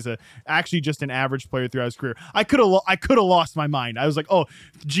that he was actually just an average player throughout his career. I could have lost my mind. I was like, oh,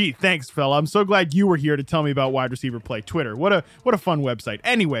 gee, thanks, fella. I'm so glad you were here to tell me about wide receiver play. Twitter, what a fun website.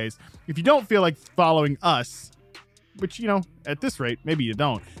 Anyways, if you don't feel like following us, which, at this rate, maybe you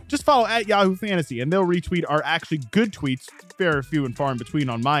don't, just follow at Yahoo Fantasy, and they'll retweet our actually good tweets, fair, few, and far in between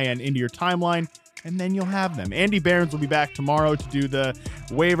on my end, into your timeline, and then you'll have them. Andy Behrens will be back tomorrow to do the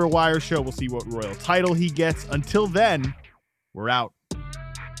waiver wire show. We'll see what royal title he gets. Until then, we're out.